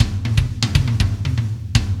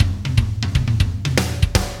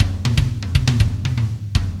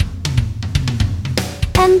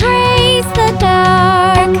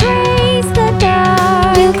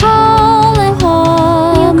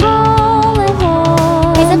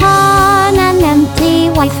Gaze upon an empty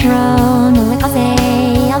white throne, a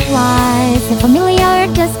legacy of life in familiar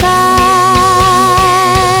disguise.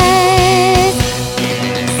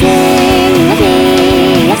 Sing with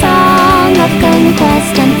me a song of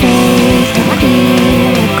conquest and faith, till the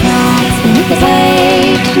hero cracks beneath his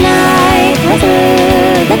weight. Night right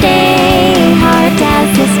through the day, heart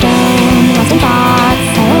as a stone, lost in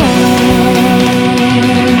thoughts alone.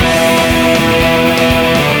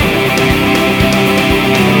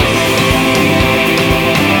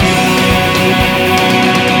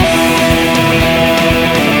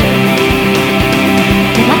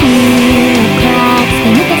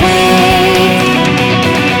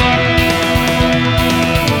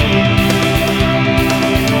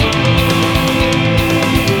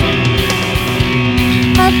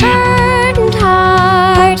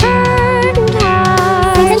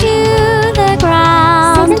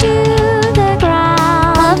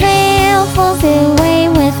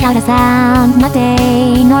 A sound, not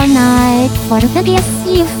day nor night, for the peace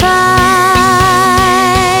you fight.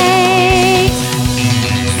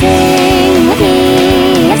 Sing with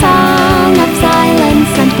me a song of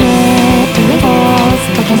silence and glittering halls,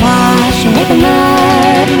 that can wash away the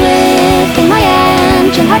mud within my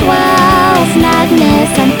ancient heart wells.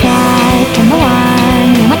 Madness and pride can no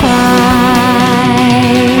one hear my cry.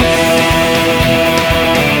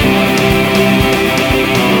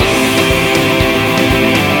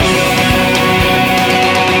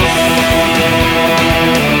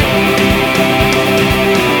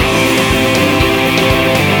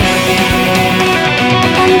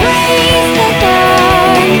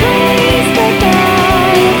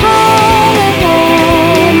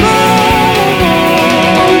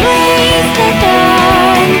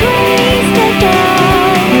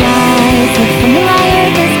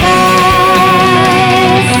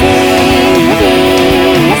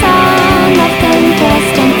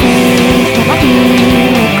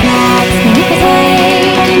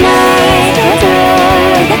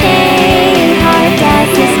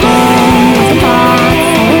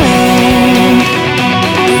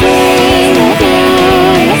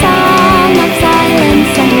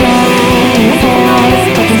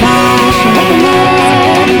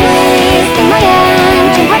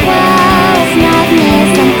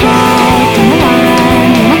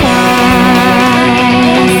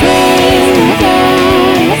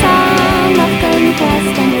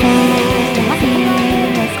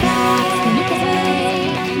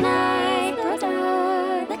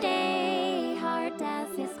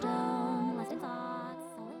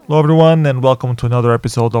 Hello everyone and welcome to another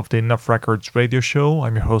episode of the Enough Records radio show.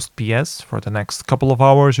 I'm your host PS. For the next couple of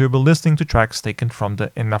hours you'll be listening to tracks taken from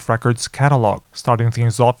the Enough Records catalog. Starting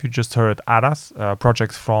things off, you just heard Aras, a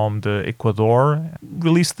project from the Ecuador.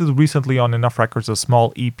 Released recently on Enough Records, a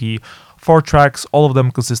small EP, 4 tracks, all of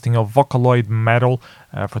them consisting of Vocaloid metal.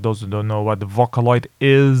 For those who don't know what the Vocaloid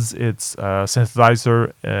is, it's a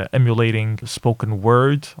synthesizer emulating spoken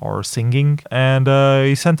word or singing. And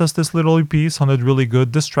he sent us this little EP, sounded really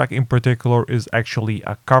good. This track in particular is actually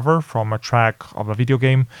a cover from a track of a video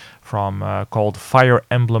game from called Fire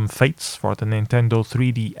Emblem Fates for the Nintendo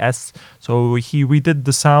 3DS. So he redid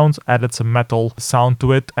the sounds, added some metal sound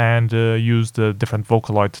to it, and used a different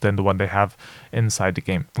Vocaloid than the one they have inside the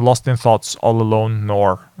game. Lost in Thoughts, All Alone,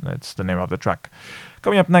 Nor, that's the name of the track.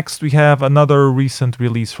 Coming up next, we have another recent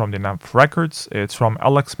release from the Enough Records. It's from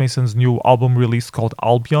Alex Mason's new album release called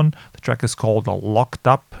Albion. The track is called Locked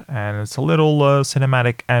Up, and it's a little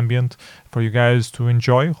cinematic ambient for you guys to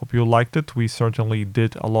enjoy. Hope you liked it. We certainly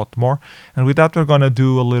did a lot more. And with that, we're going to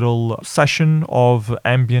do a little session of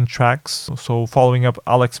ambient tracks. So following up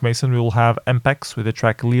Alex Mason, we will have MPEX with the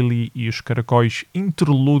track Lili e os Caracóis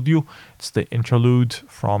Interlúdio. It's the interlude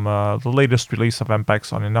from the latest release of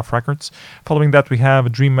MPEX on Enough Records. Following that, we have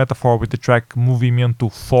Dream Metaphor with the track Movimento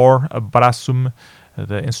 4, Abraço-me,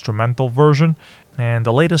 the instrumental version. And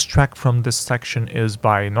the latest track from this section is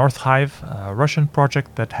by North Hive, a Russian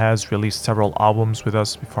project that has released several albums with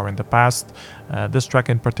us before in the past. This track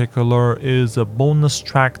in particular is a bonus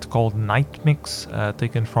track called Night Mix,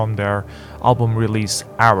 taken from their album release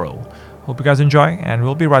Arrow. Hope you guys enjoy, and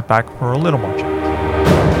we'll be right back for a little more chat.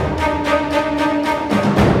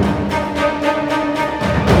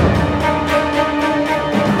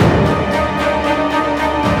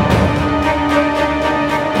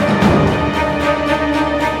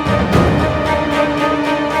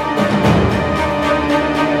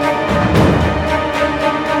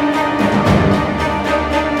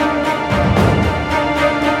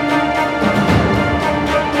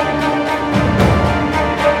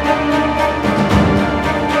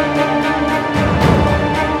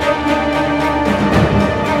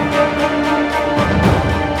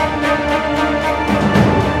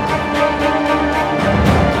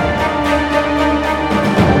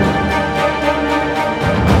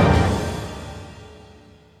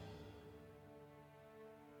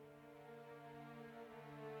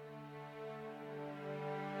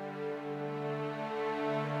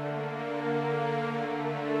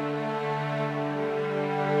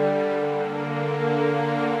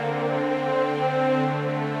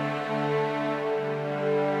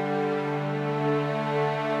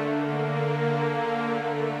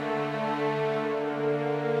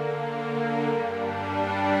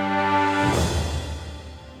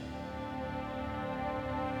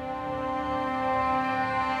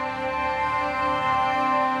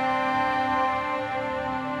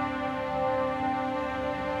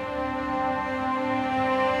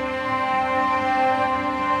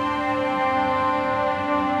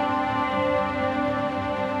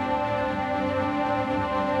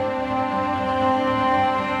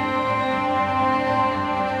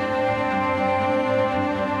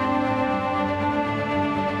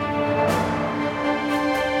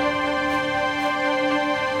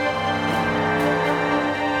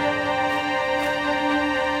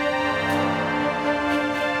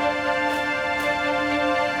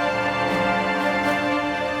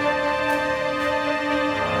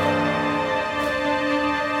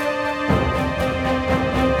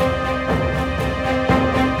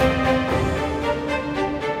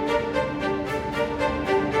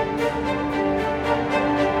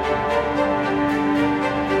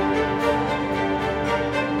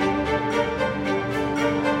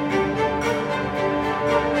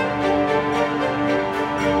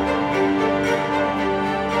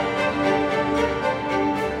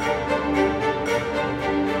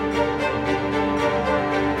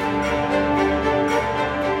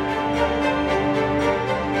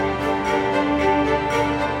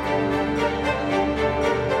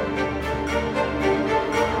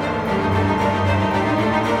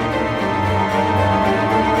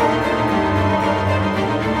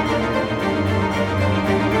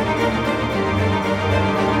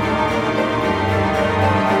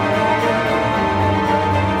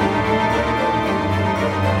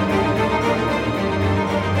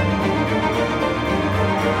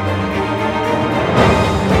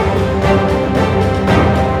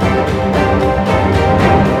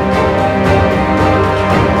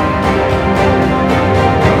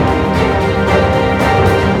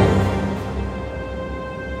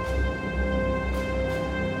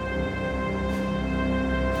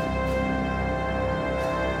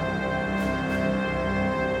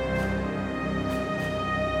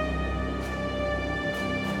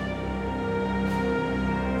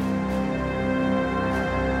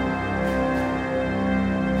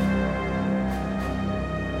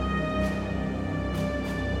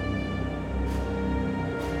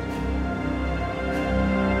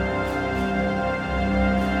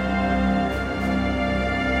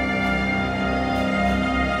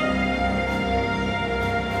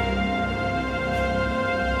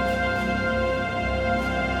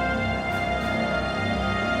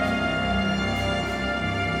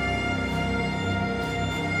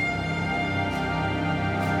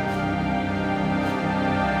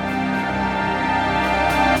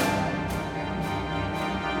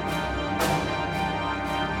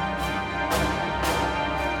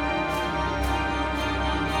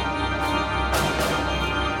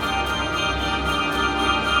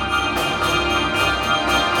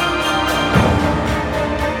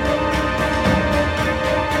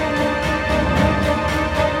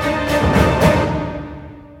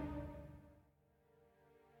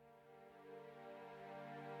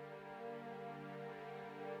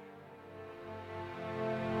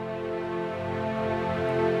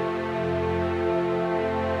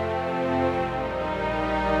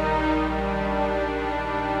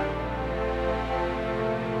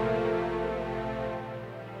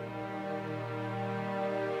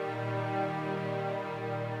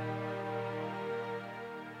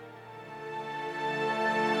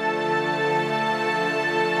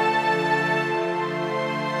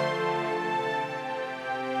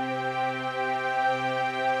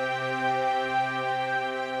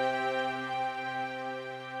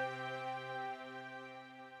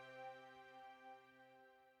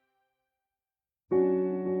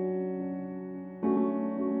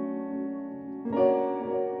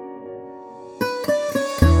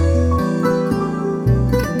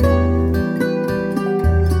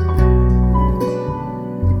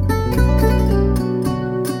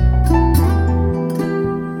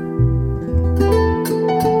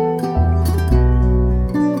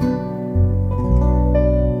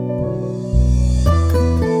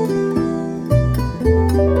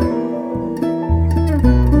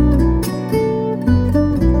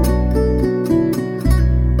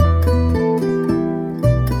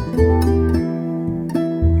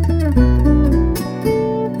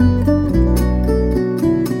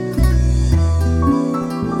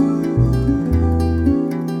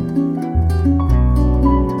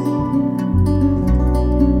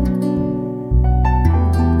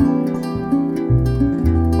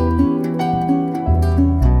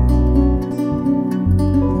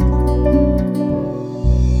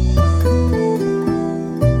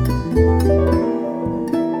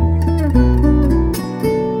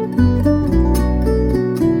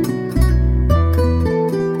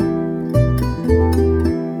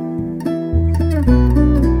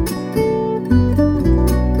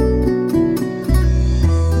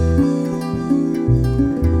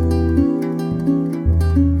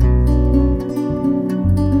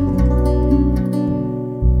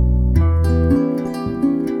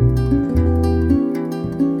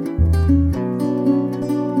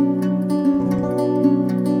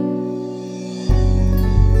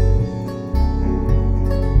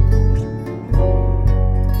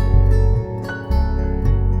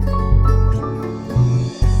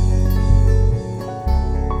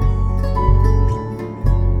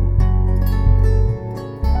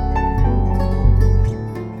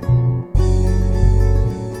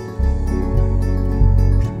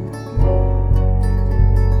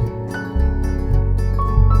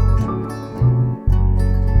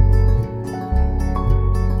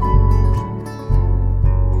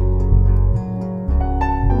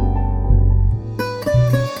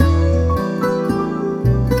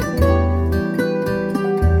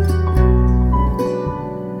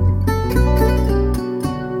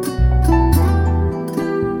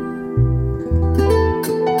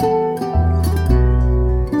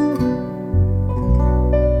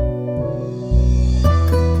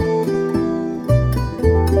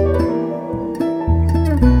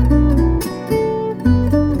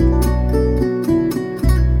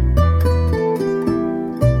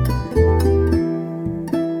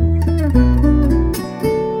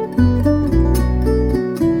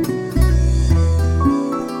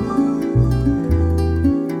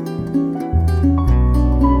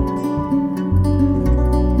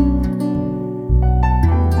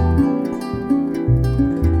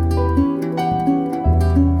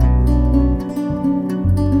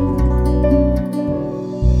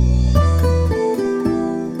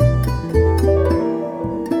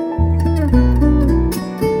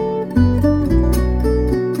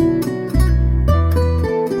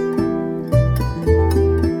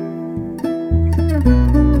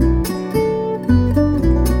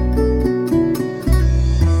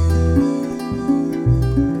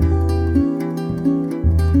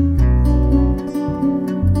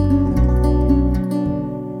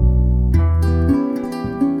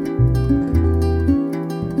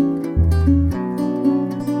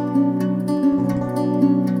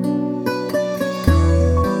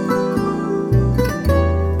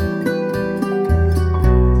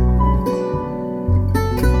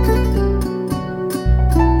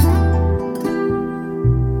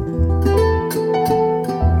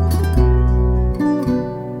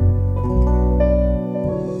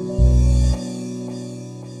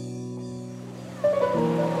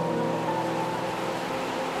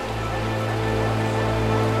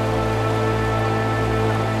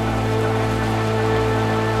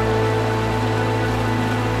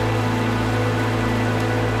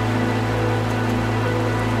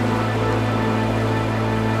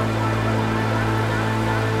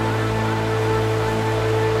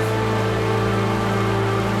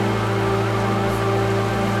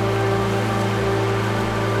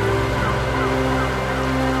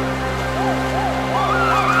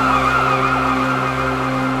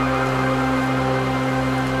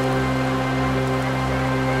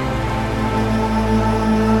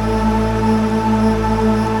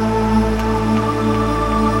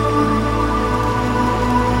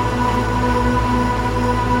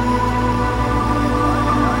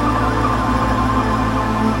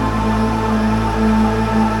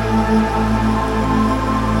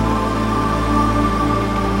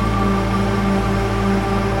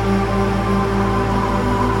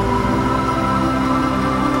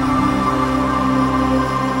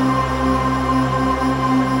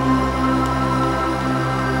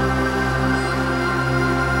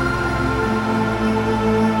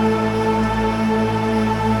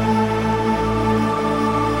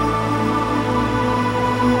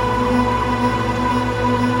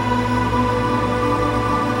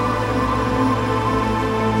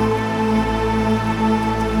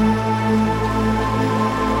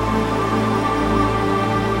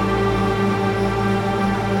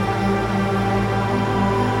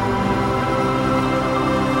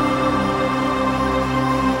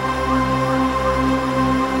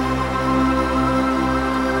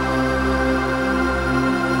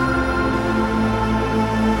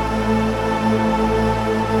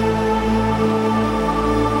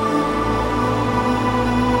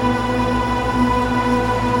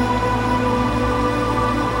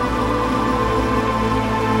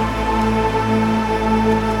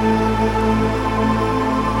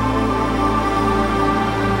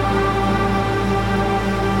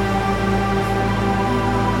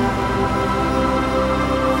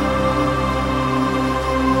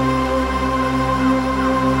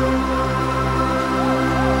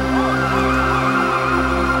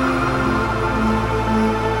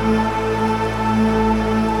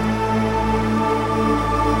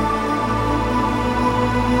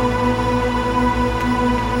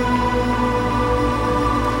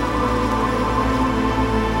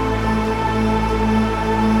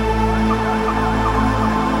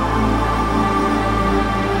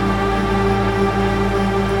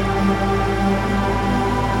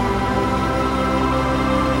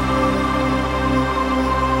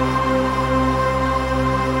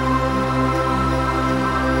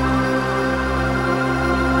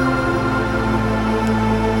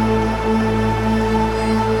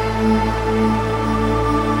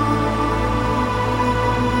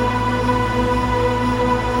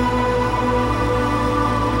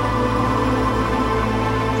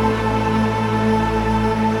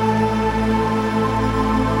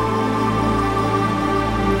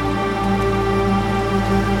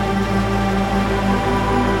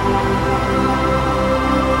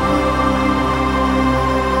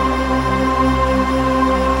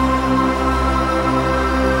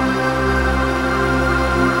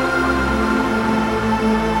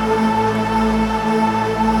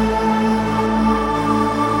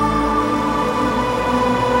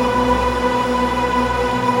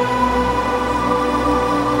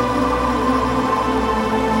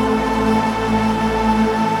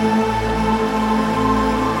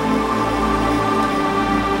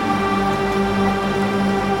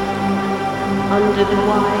 Under the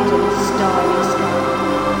wide and starry sky,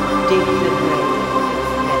 dig the grave that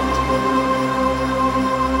fled.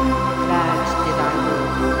 Glad did I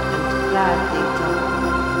live, and gladly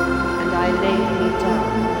die, and I laid me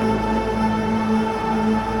down.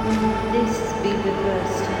 This be the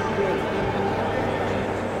first grave.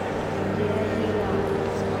 There he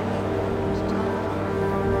lies, my old time.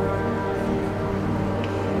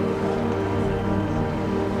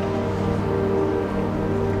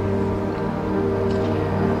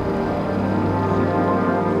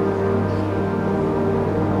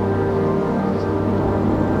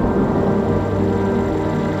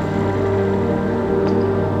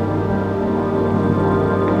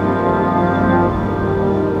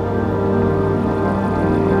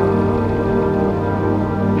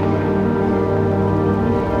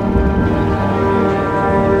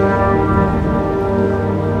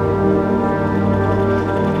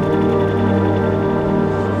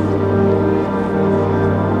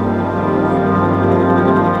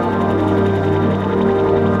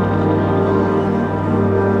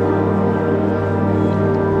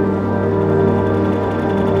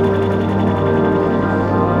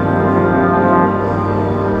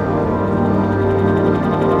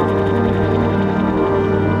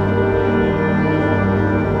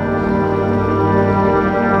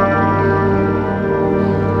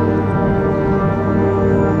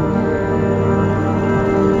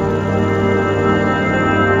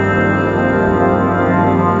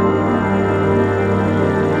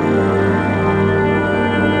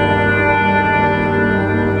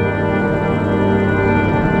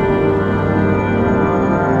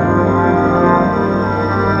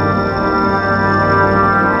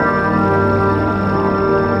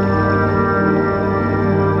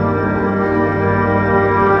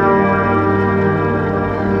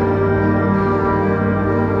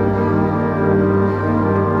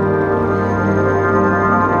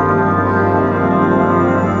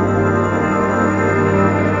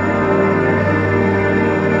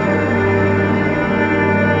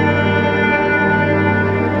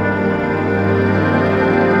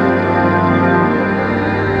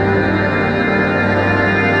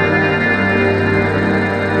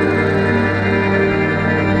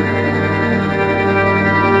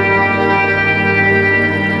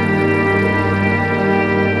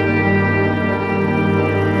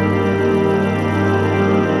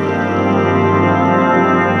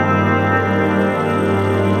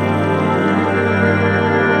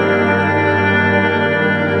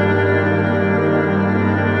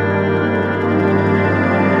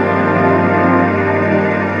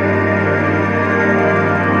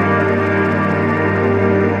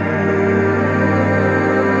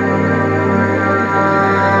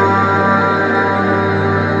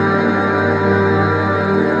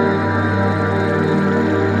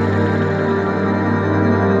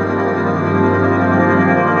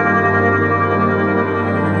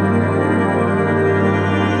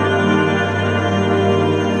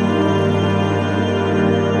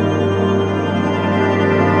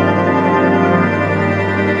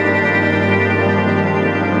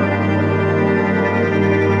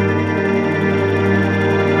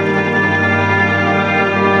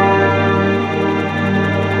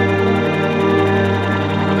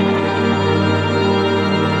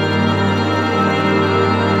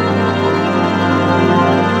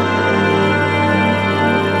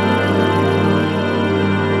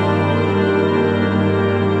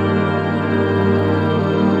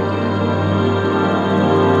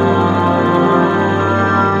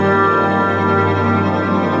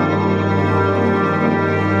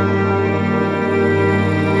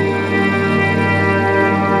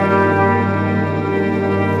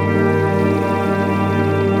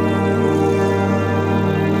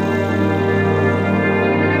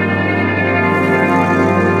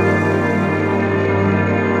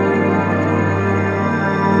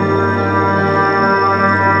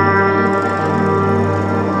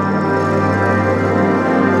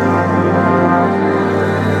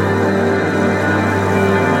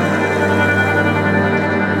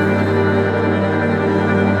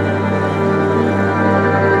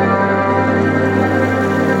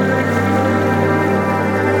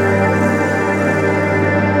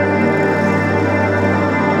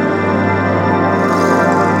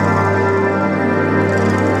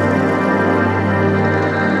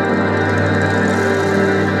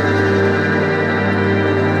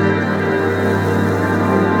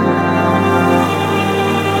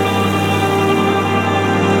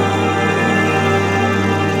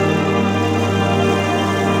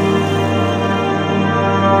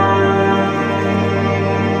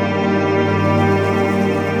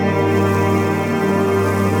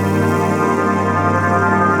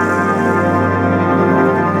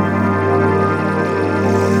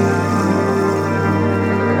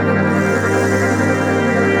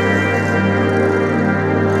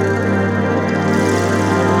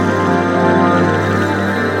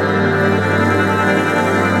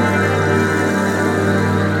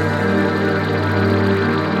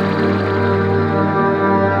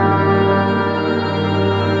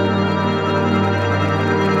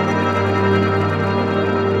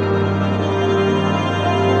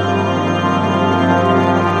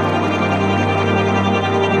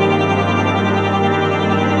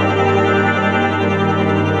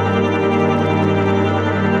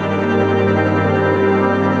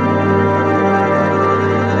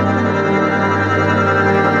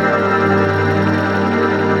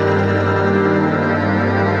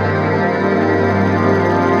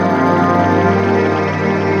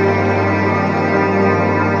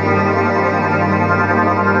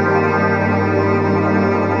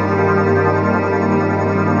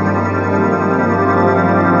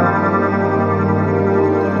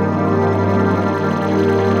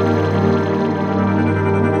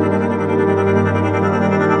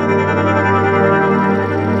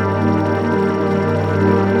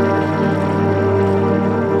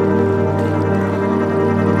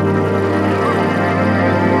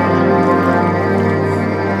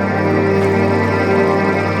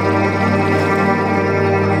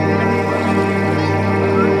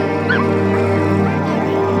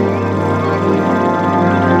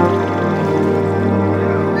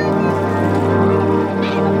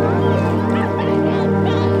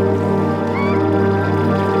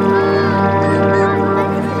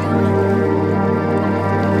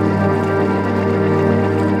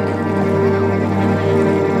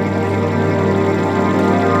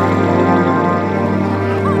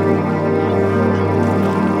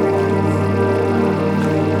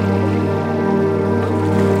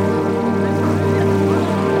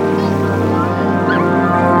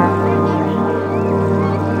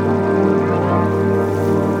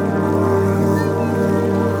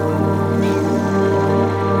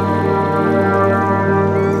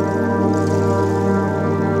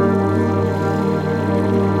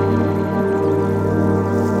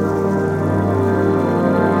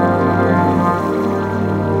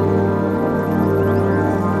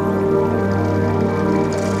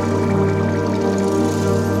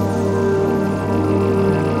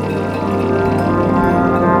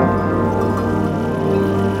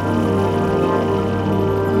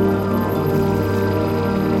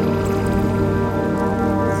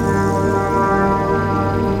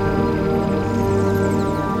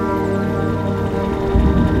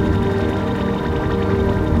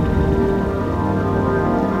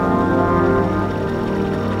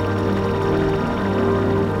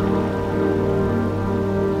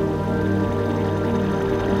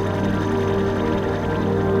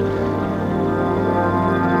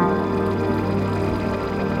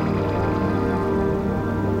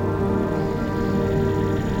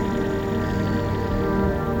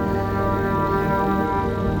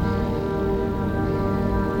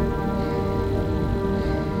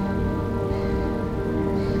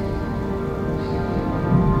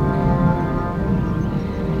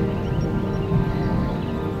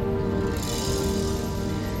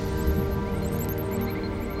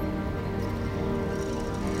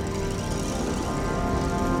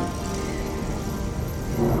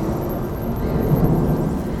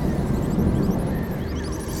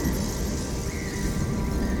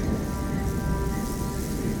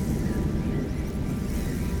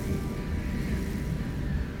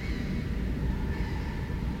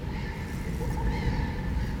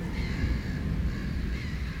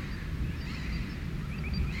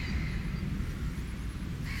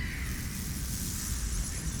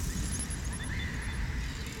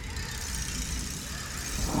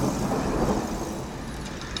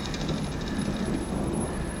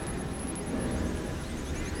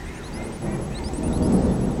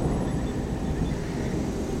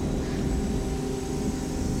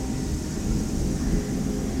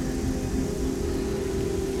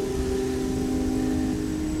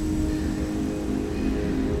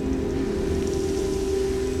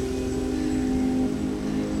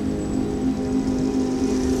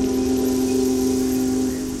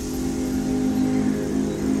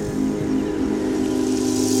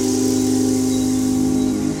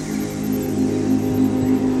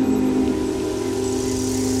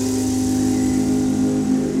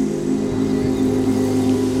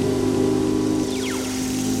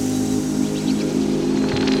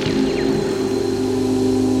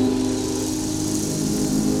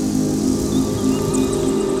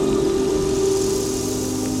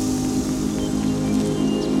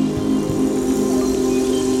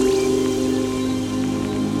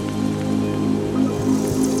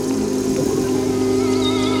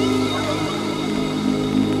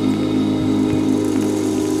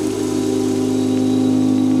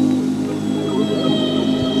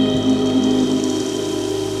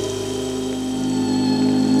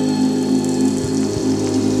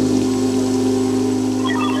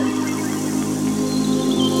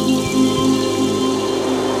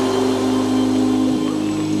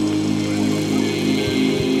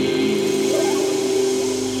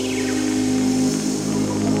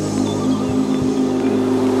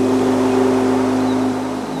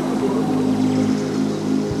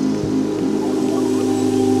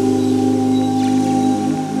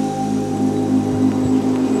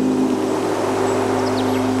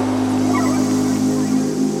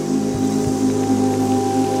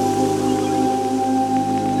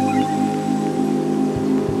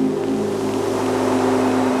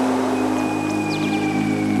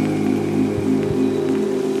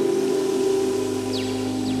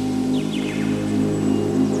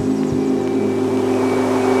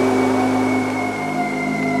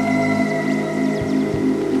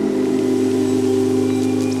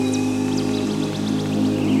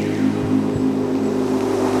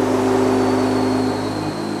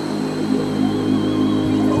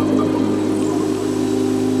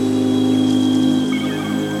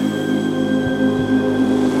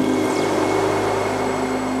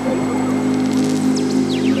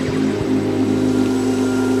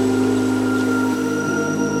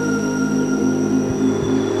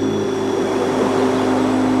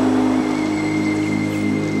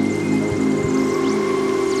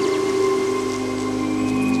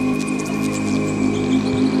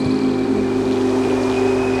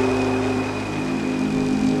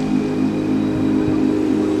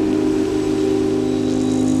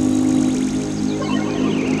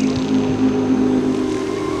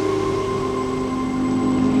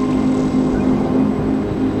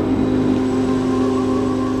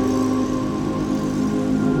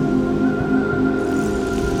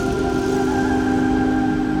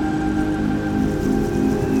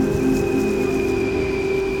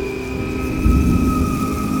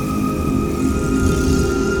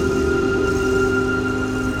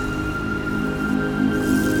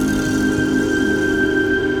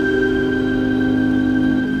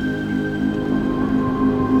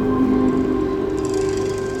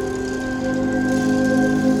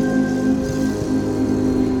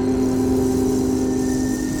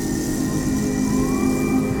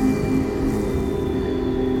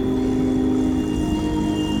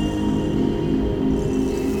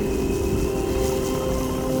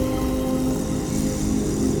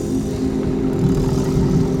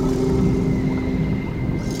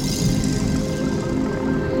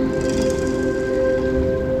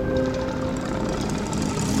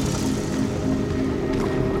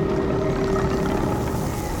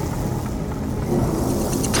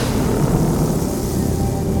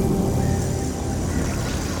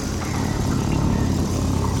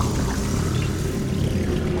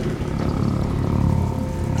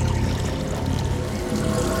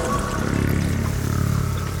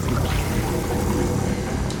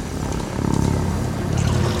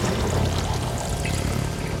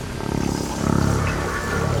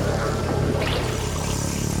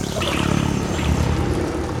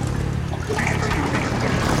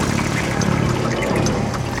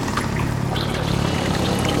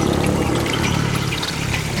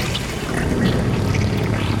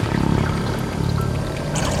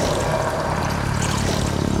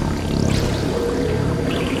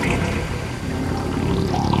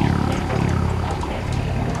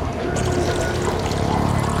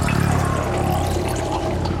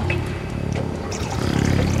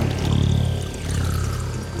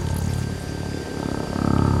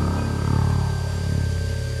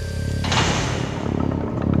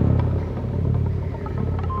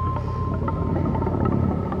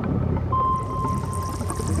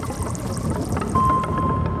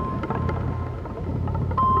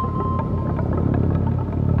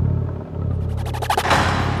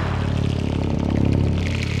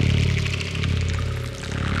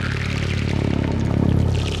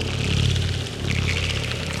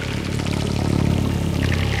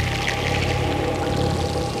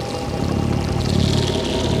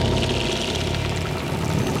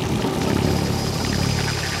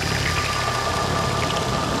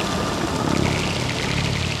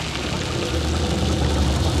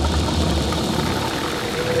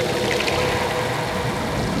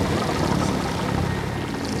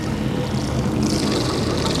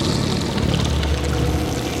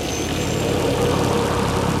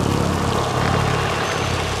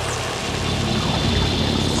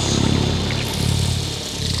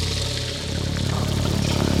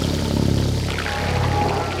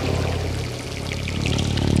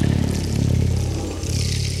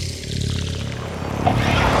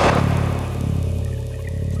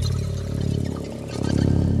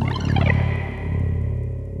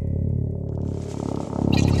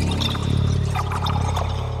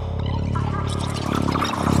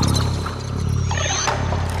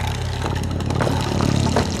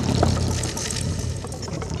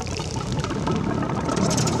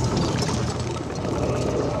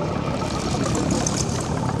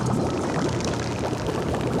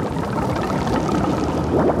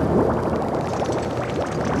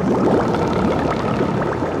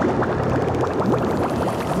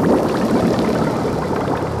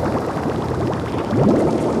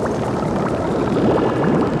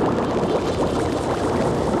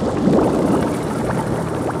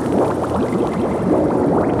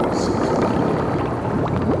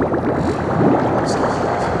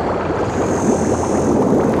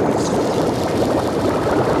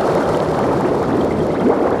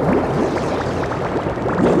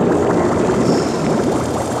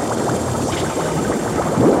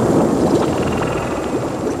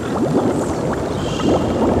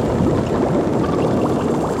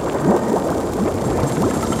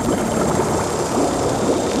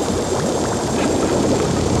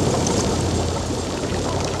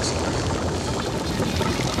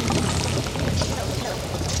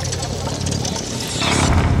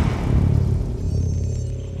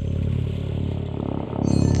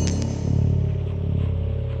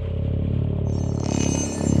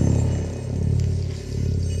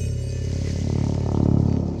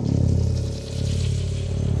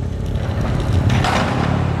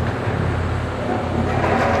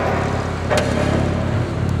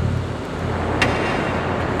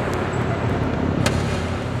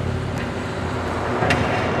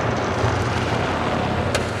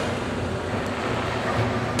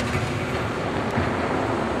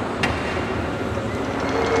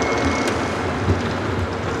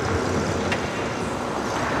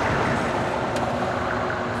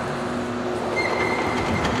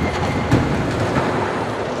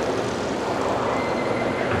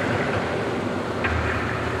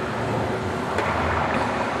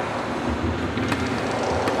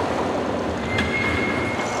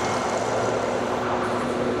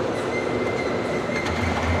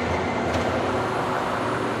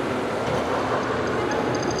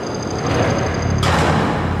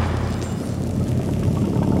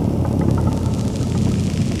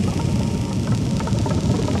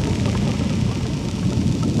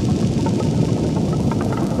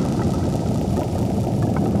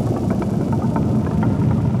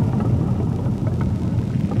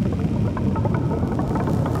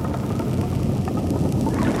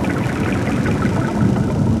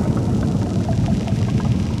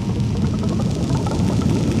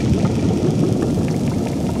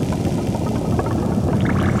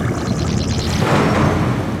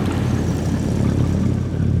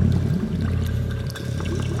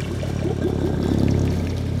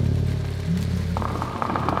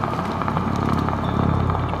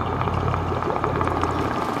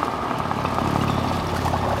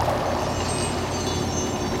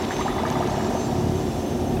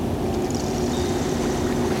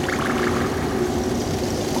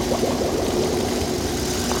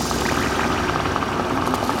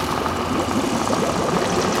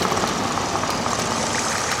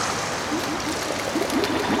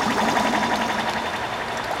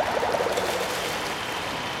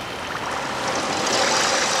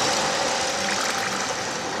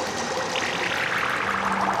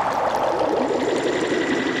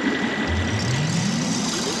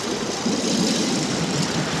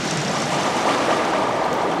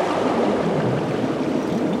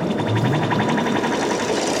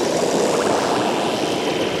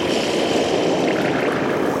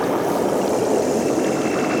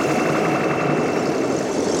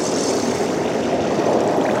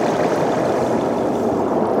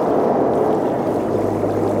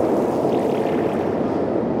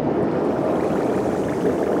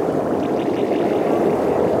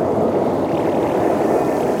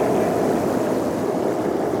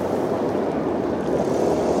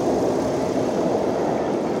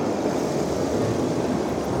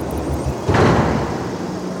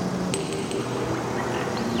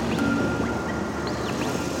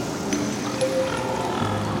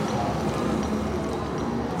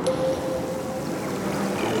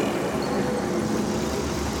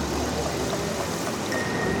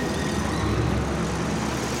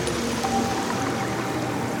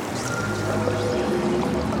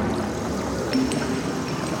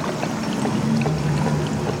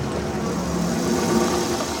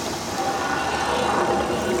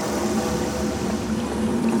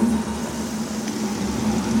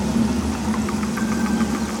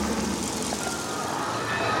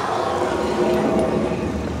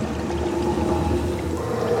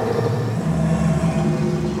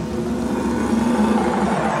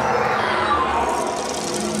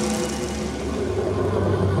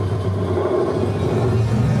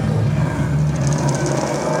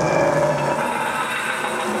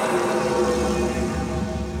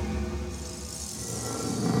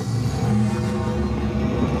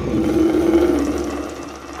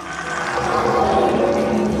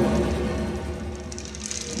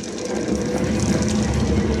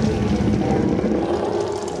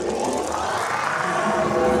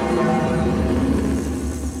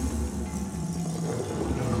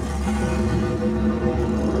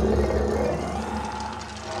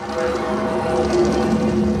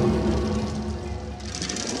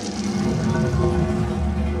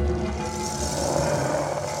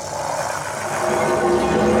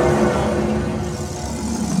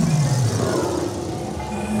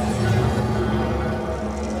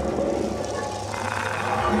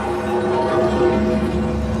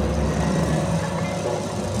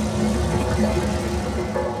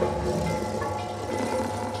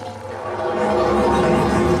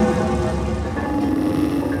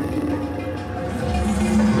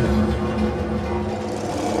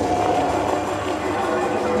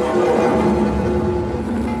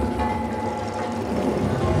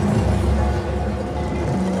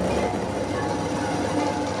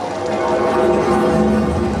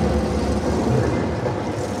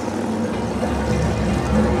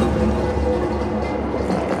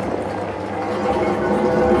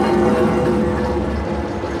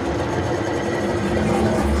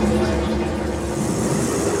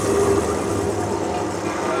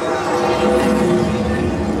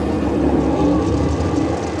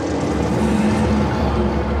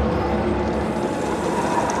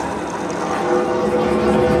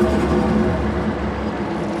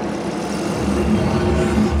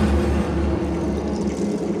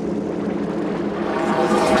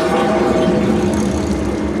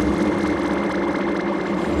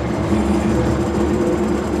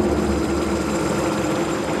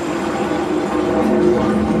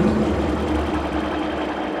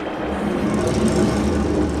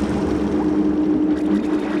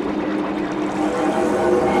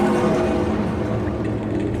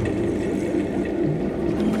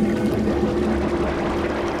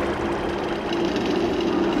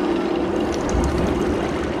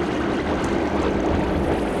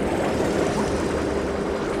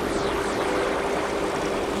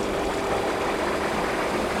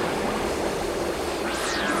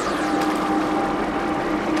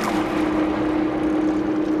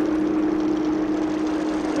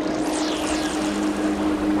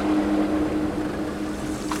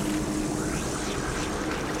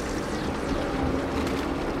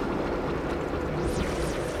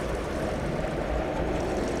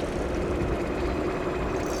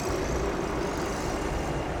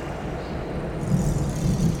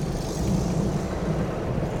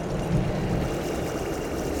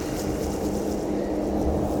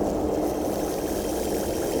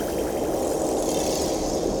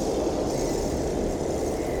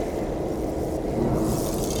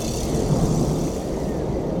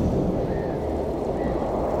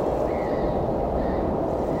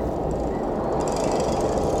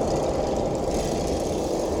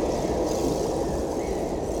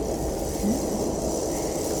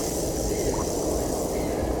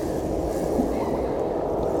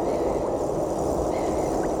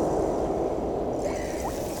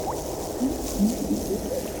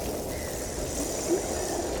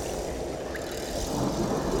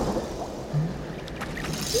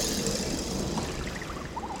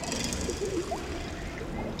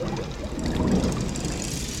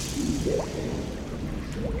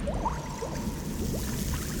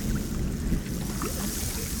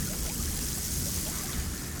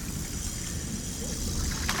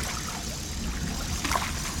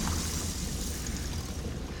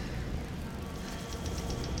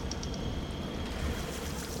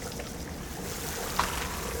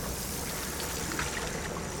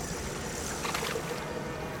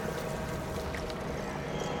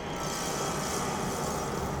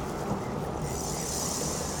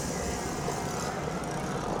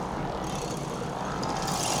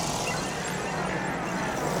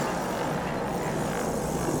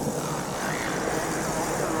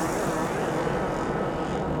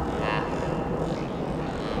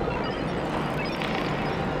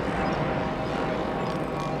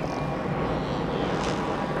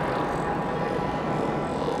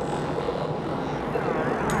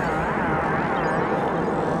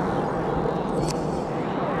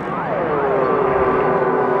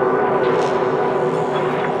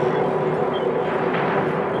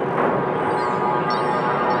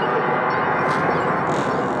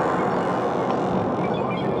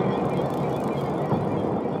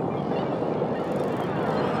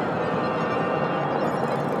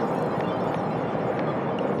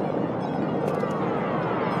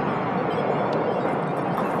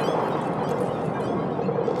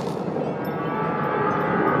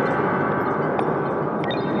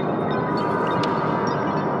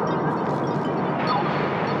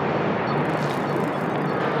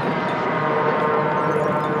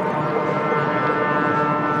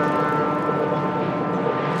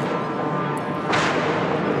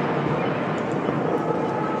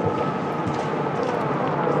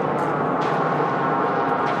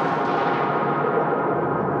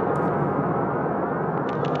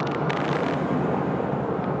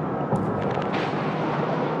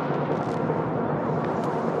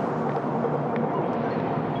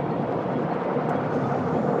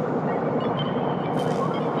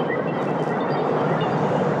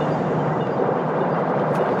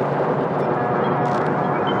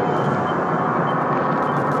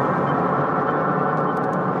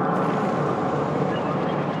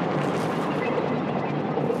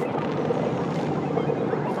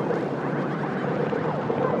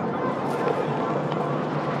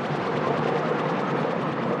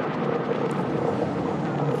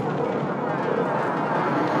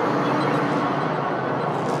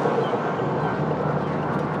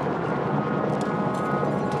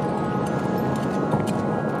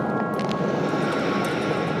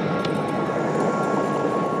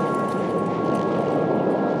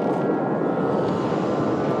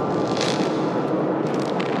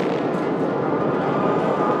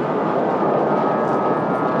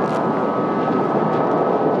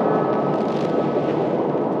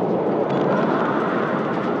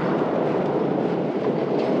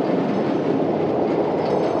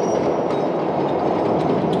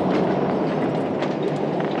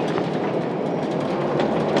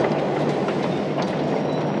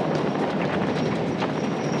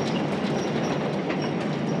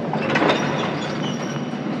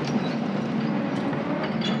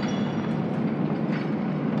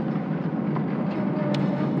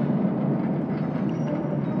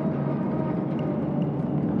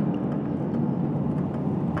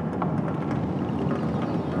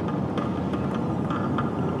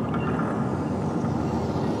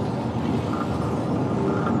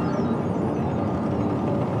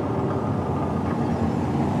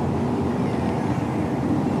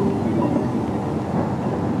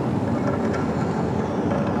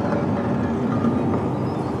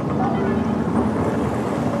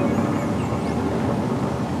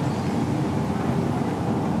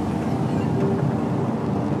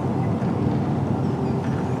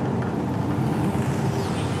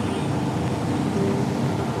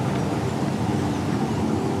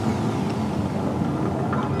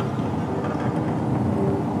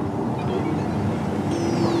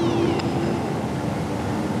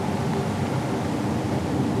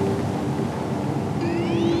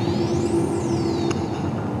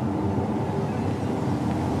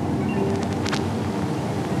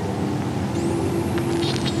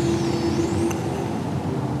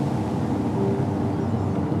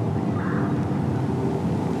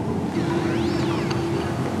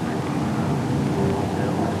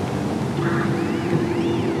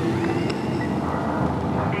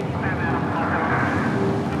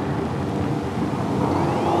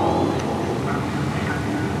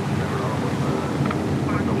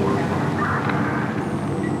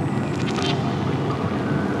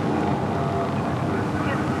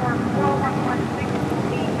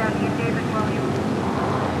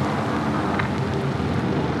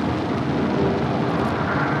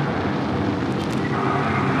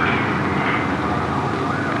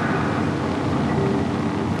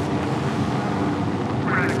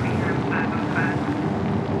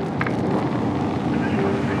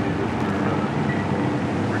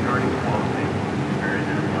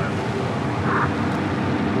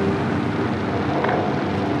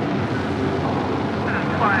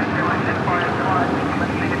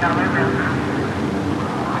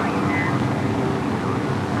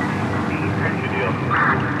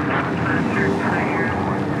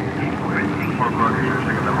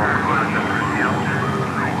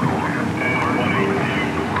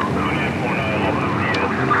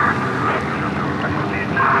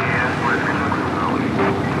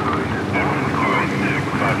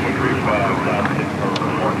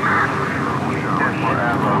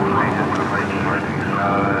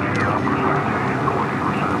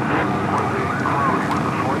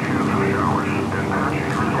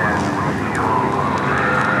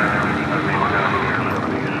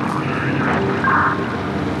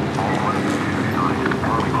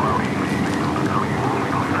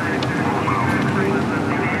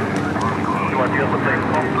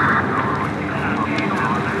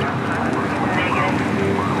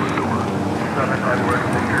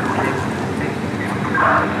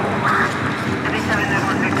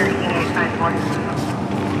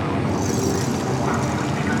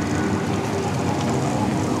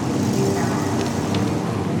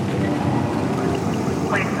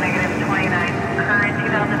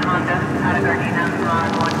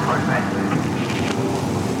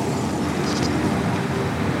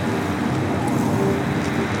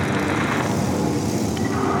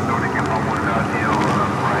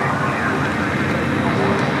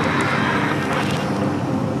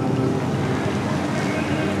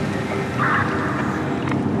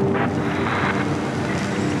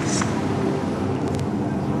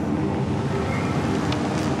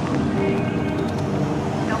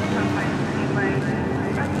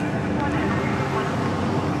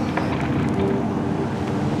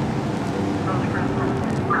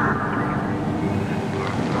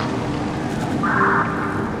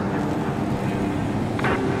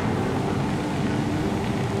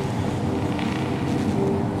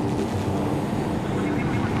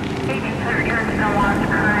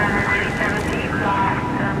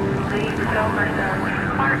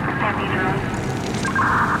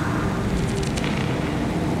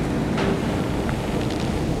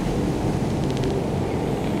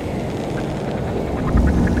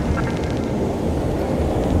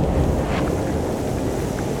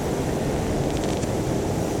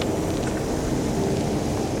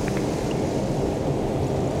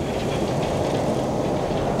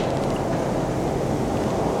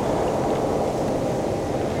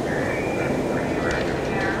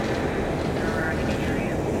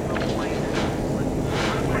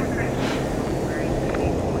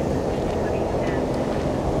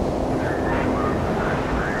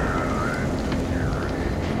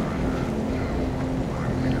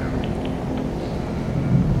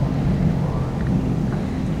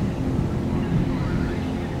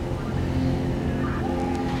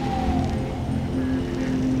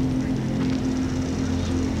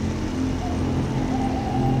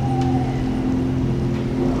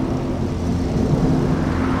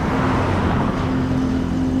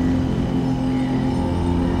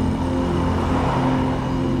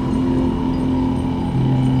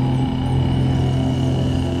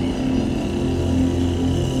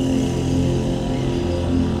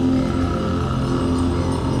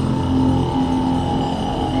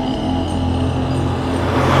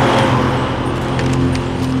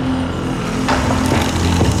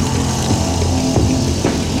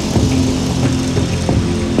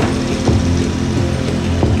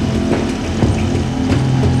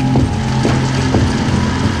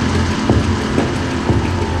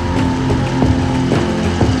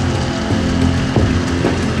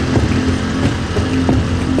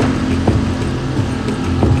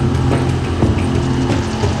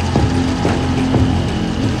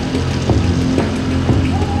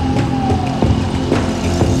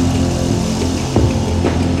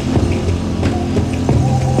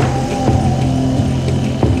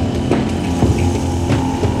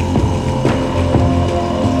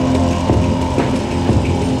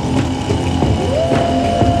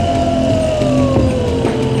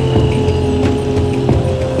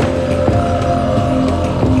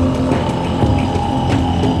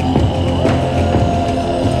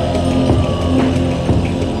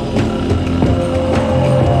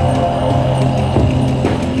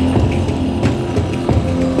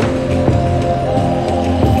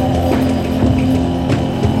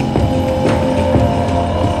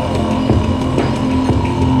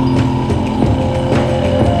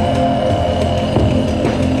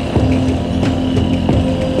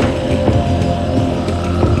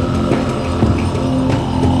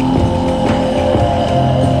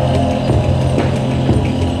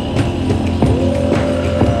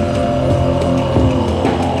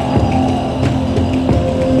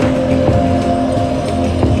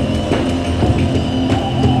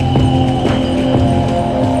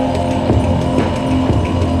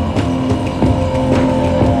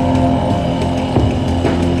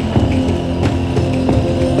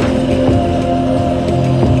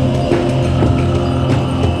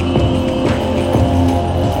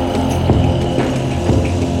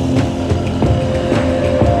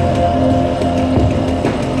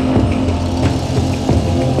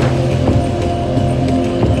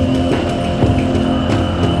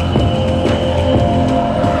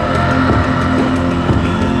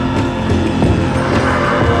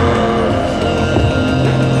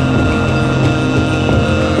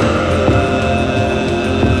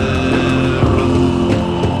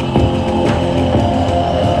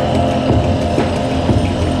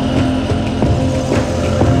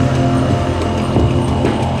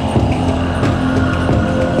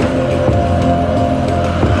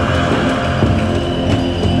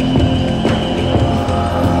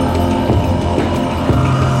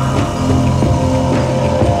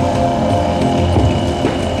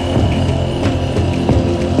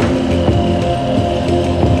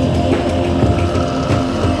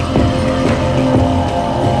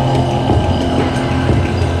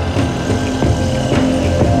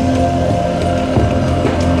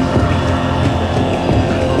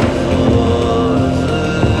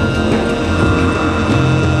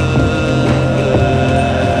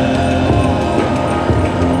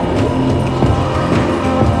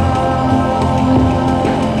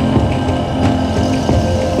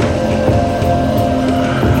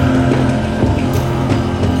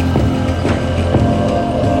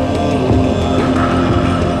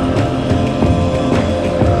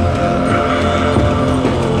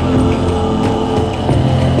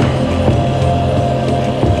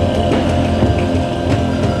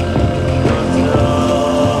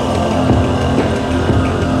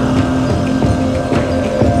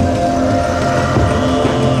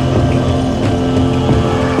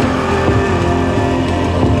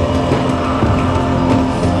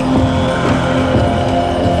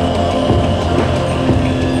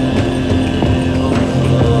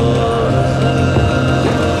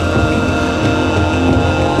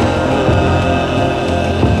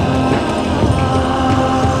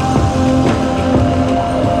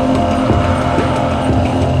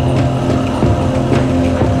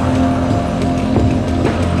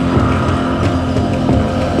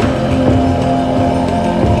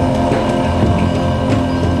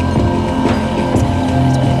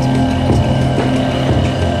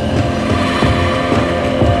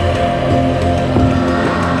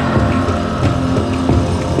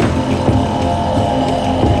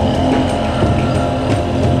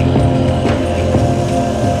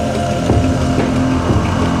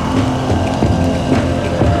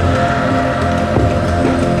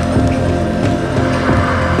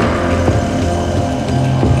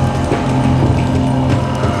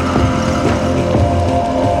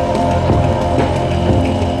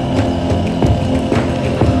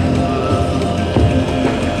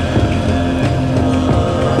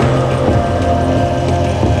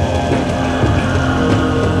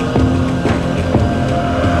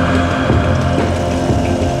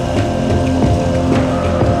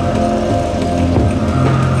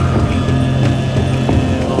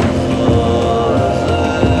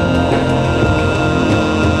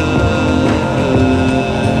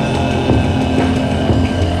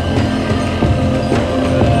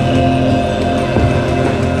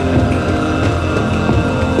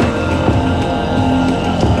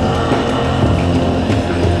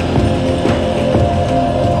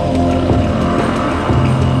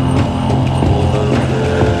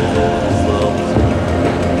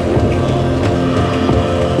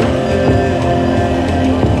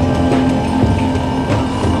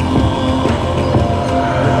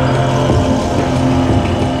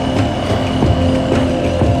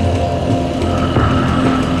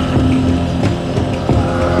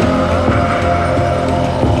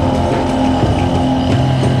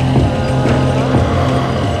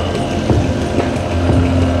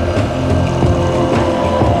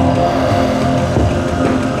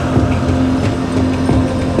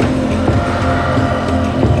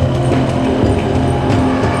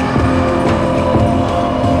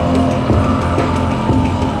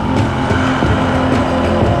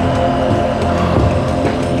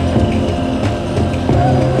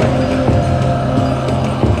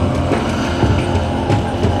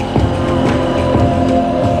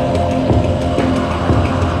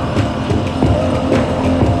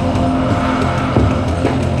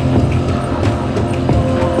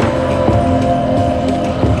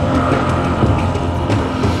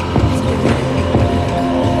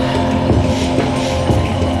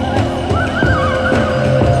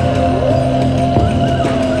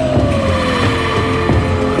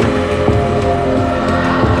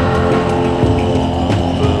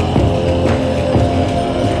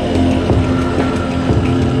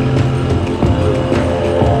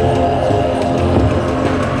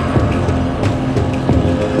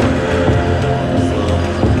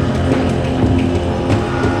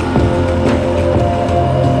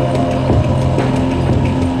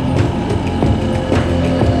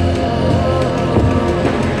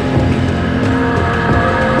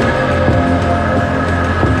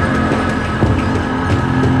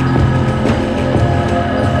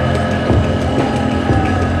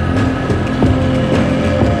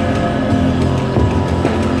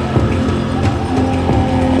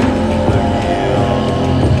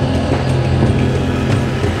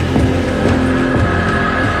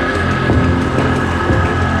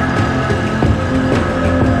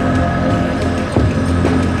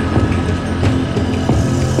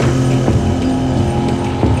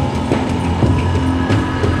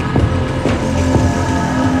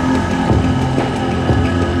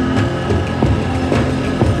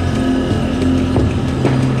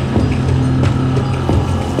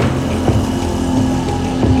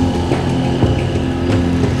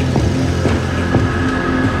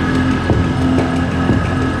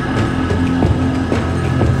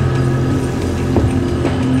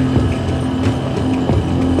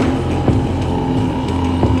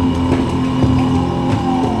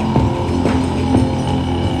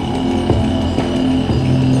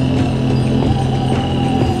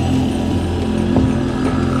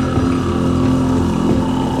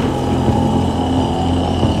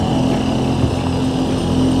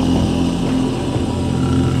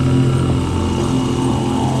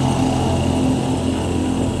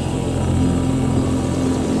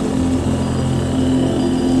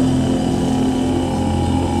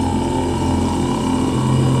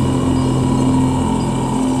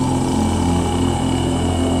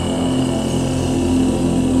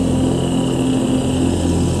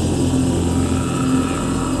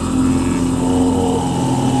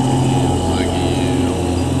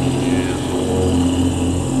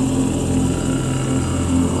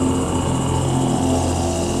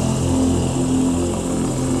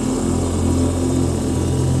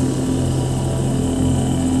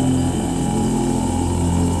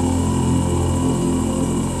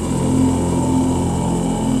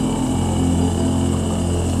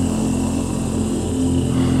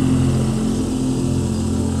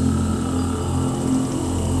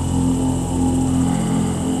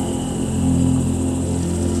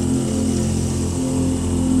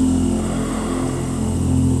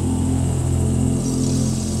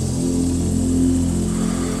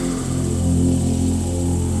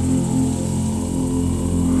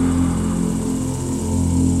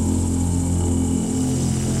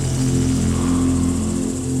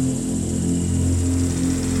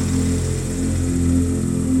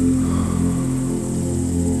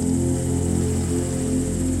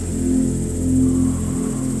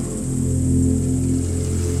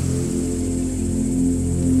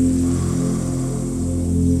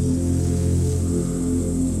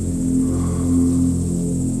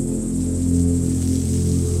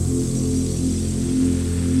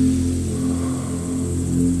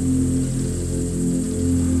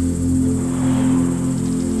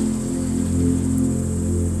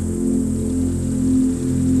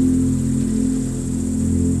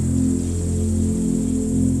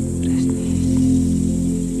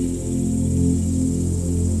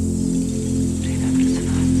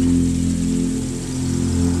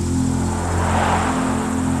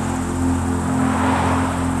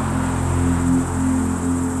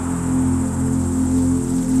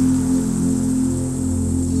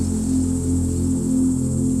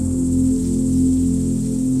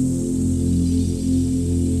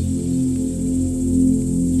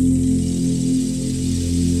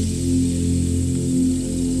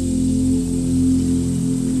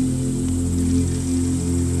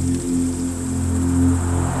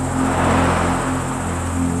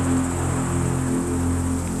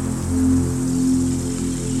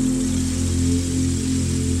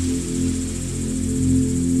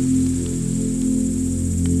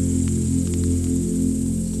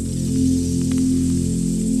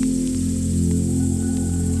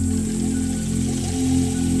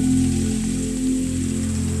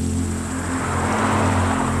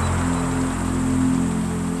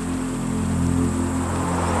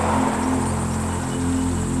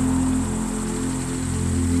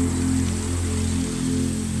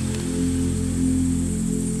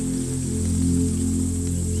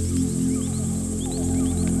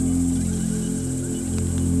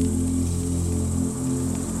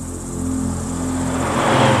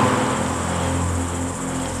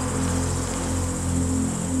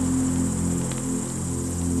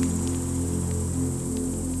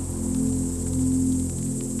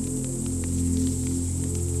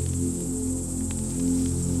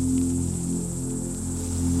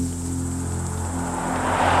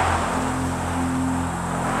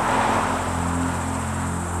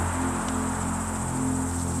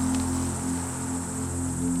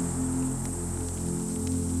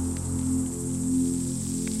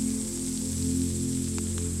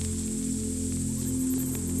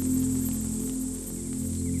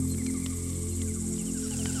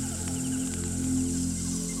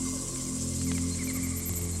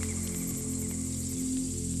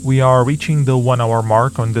 We are reaching the 1 hour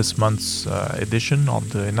mark on this month's edition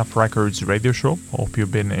of the Enough Records radio show. Hope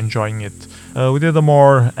you've been enjoying it. We did a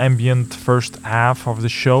more ambient first half of the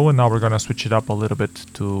show, and now we're going to switch it up a little bit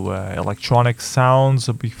to electronic sounds.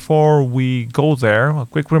 Before we go there, a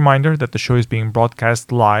quick reminder that the show is being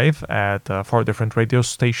broadcast live at 4 different radio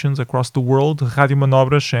stations across the world: Rádio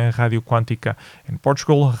Manobras and Rádio Quântica in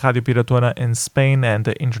Portugal, Rádio Piratona in Spain, and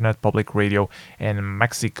the Internet Public Radio in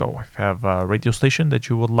Mexico. If you have a radio station that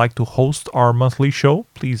you would like to host our monthly show,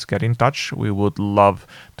 please get in touch. We would love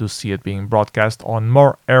to see it being broadcast on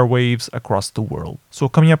more airwaves across the world. So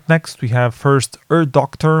coming up next, we have first Earth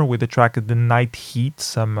Doctor with the track The Night Heat,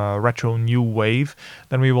 some retro new wave.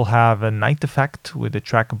 Then we will have a Night Effect with the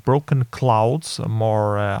track Broken Clouds, a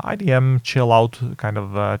more IDM chill out kind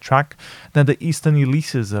of track. Then the Eastern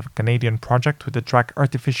Ulysses, a Canadian project, with the track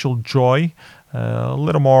Artificial Joy, a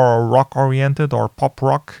little more rock oriented or pop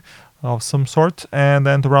rock of some sort. And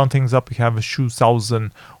then to round things up, we have Schuhausen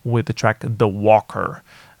with the track The Walker.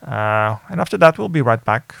 And after that, we'll be right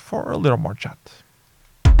back for a little more chat.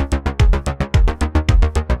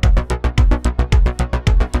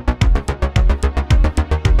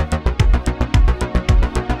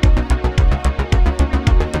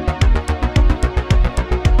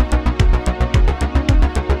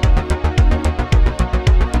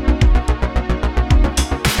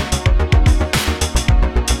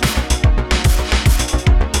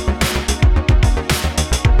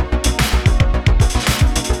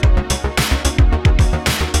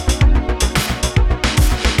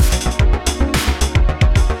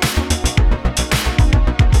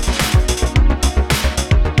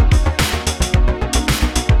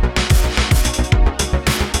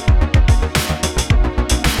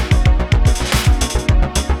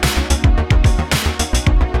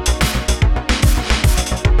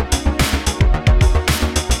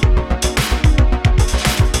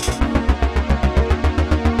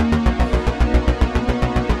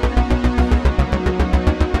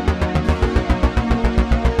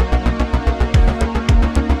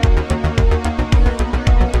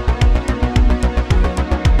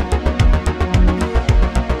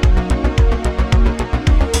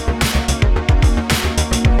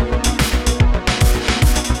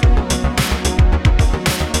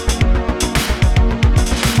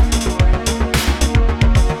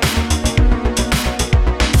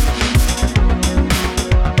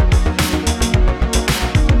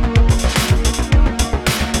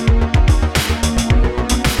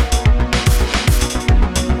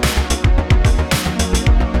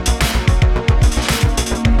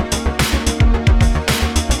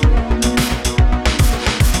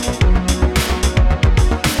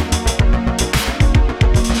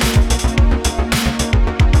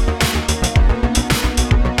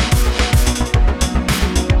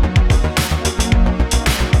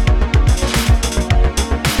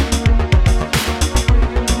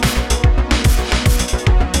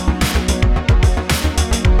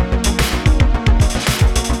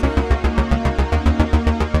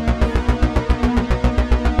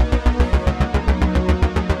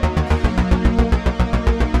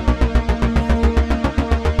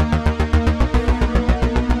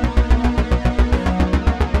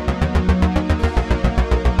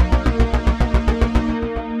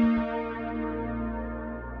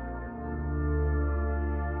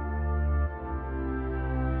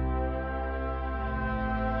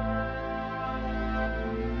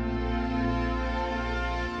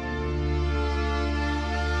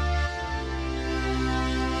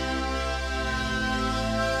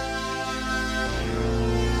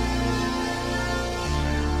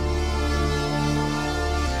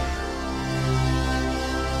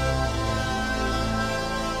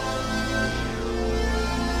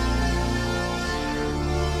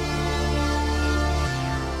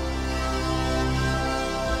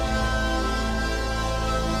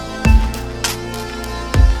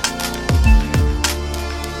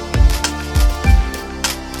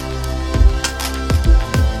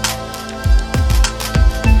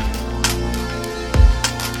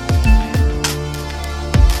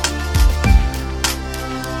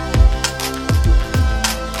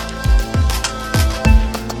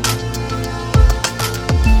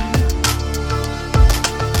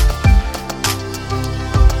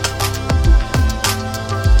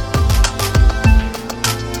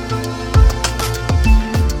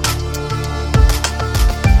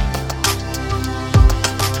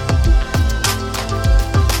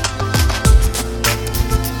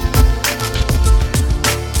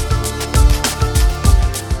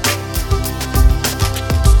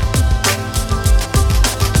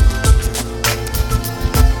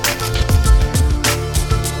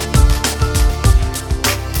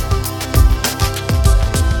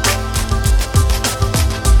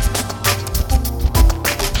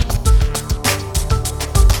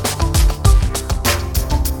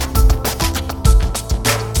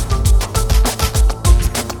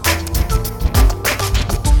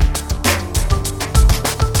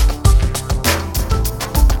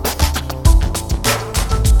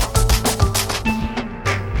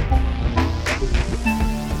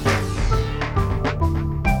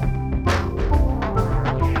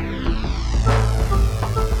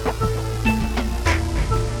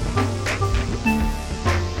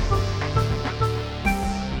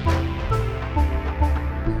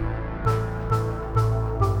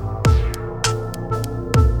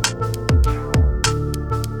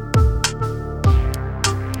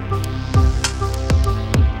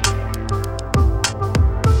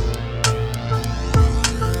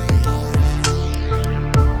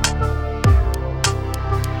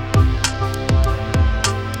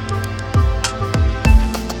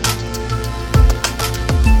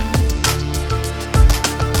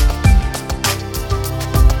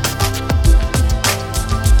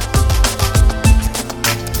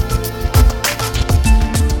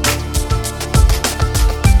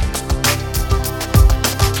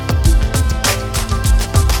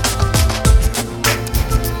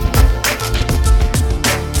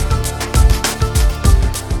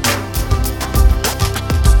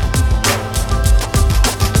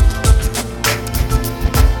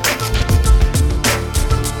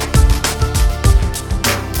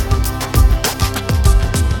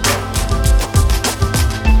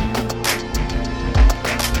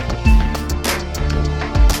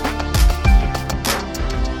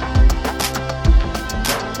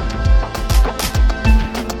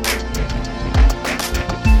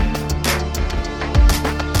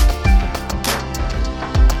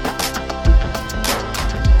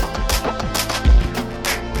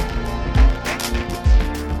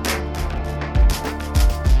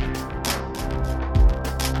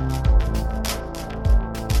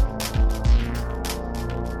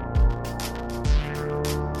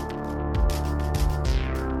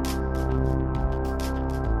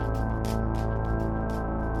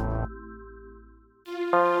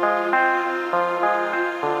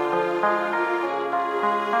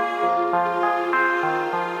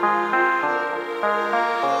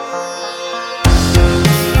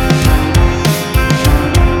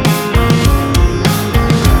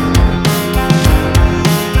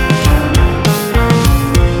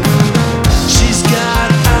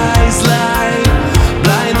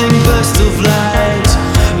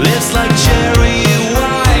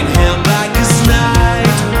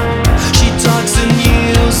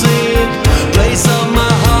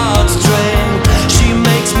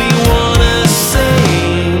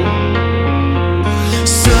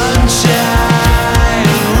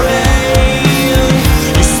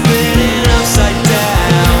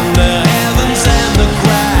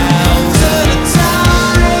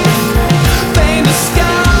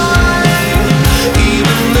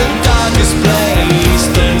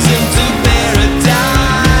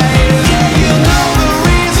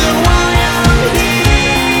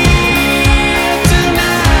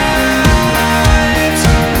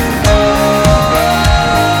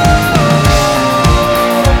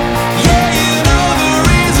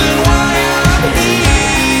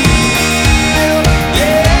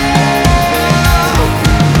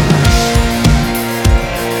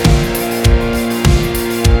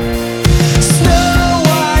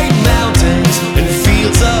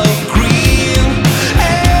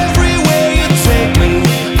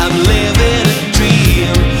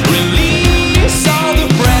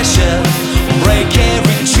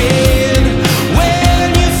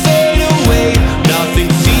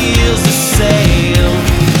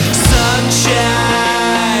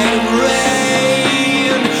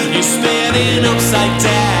 turning upside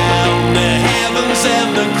down the heavens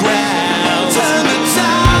and the ground. Turn the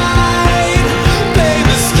tide, bathe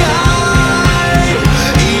the sky.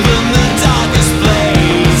 Even the darkest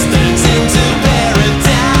place turns into paradise.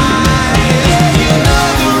 Yeah, you know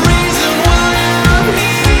the reason why I'm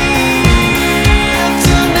here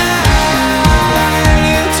tonight.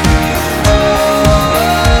 Oh,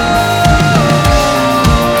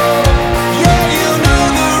 yeah, you know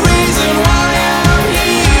the reason why I'm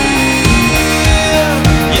here.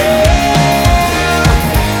 Yeah.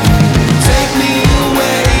 Take me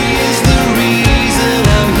away is the reason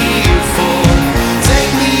I'm here for.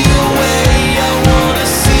 Take me away, I wanna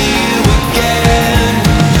see you again.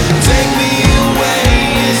 Take me away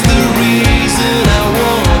is the reason I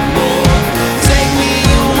want more. Take me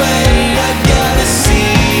away, I gotta see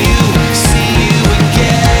you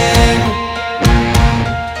again.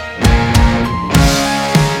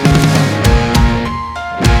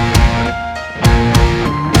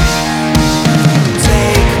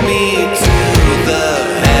 Take me to the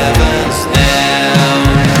heavens now.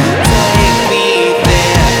 Take me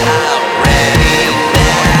there already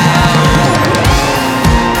now.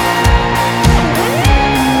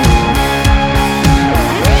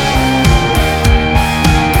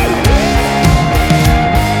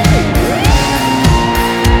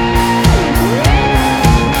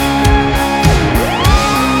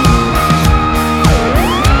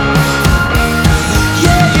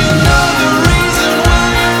 Yeah, you know the reason why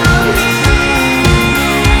I'm here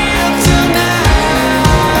tonight.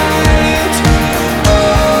 Oh,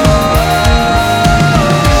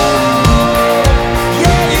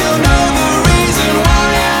 yeah, you know the reason why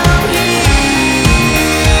I'm here.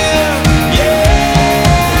 Yeah.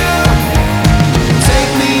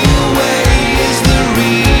 Take me away is the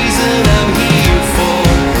reason I'm here for.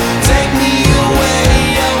 Take me away,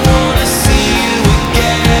 I wanna see you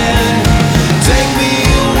again. Take me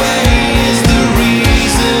away is the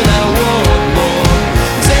reason I want more.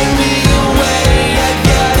 Take me away, I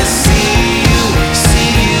gotta see you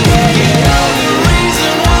again. Know the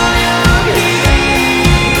reason why I'm here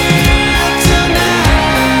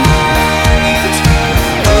tonight.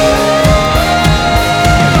 Oh,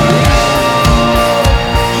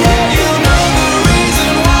 yeah, you know the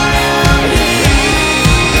reason why I'm here.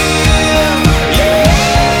 Yeah,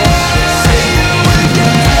 see you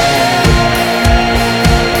again.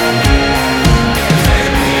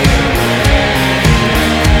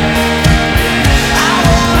 I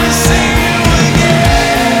wanna see you again.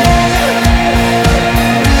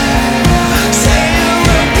 See you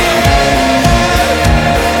again.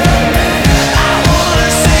 I wanna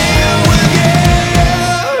see you again.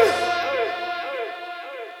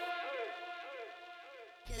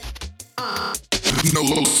 No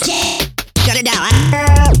low Shut it down.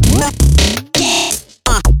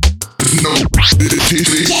 no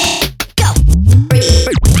titty. Go.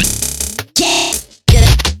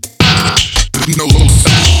 No low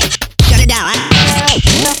Shut it down.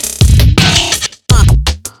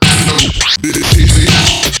 no titty.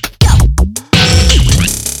 Go.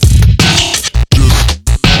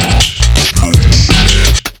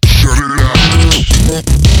 Shut it out.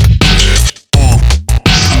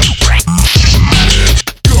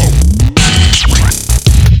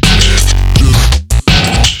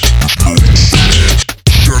 Go.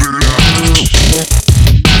 Shut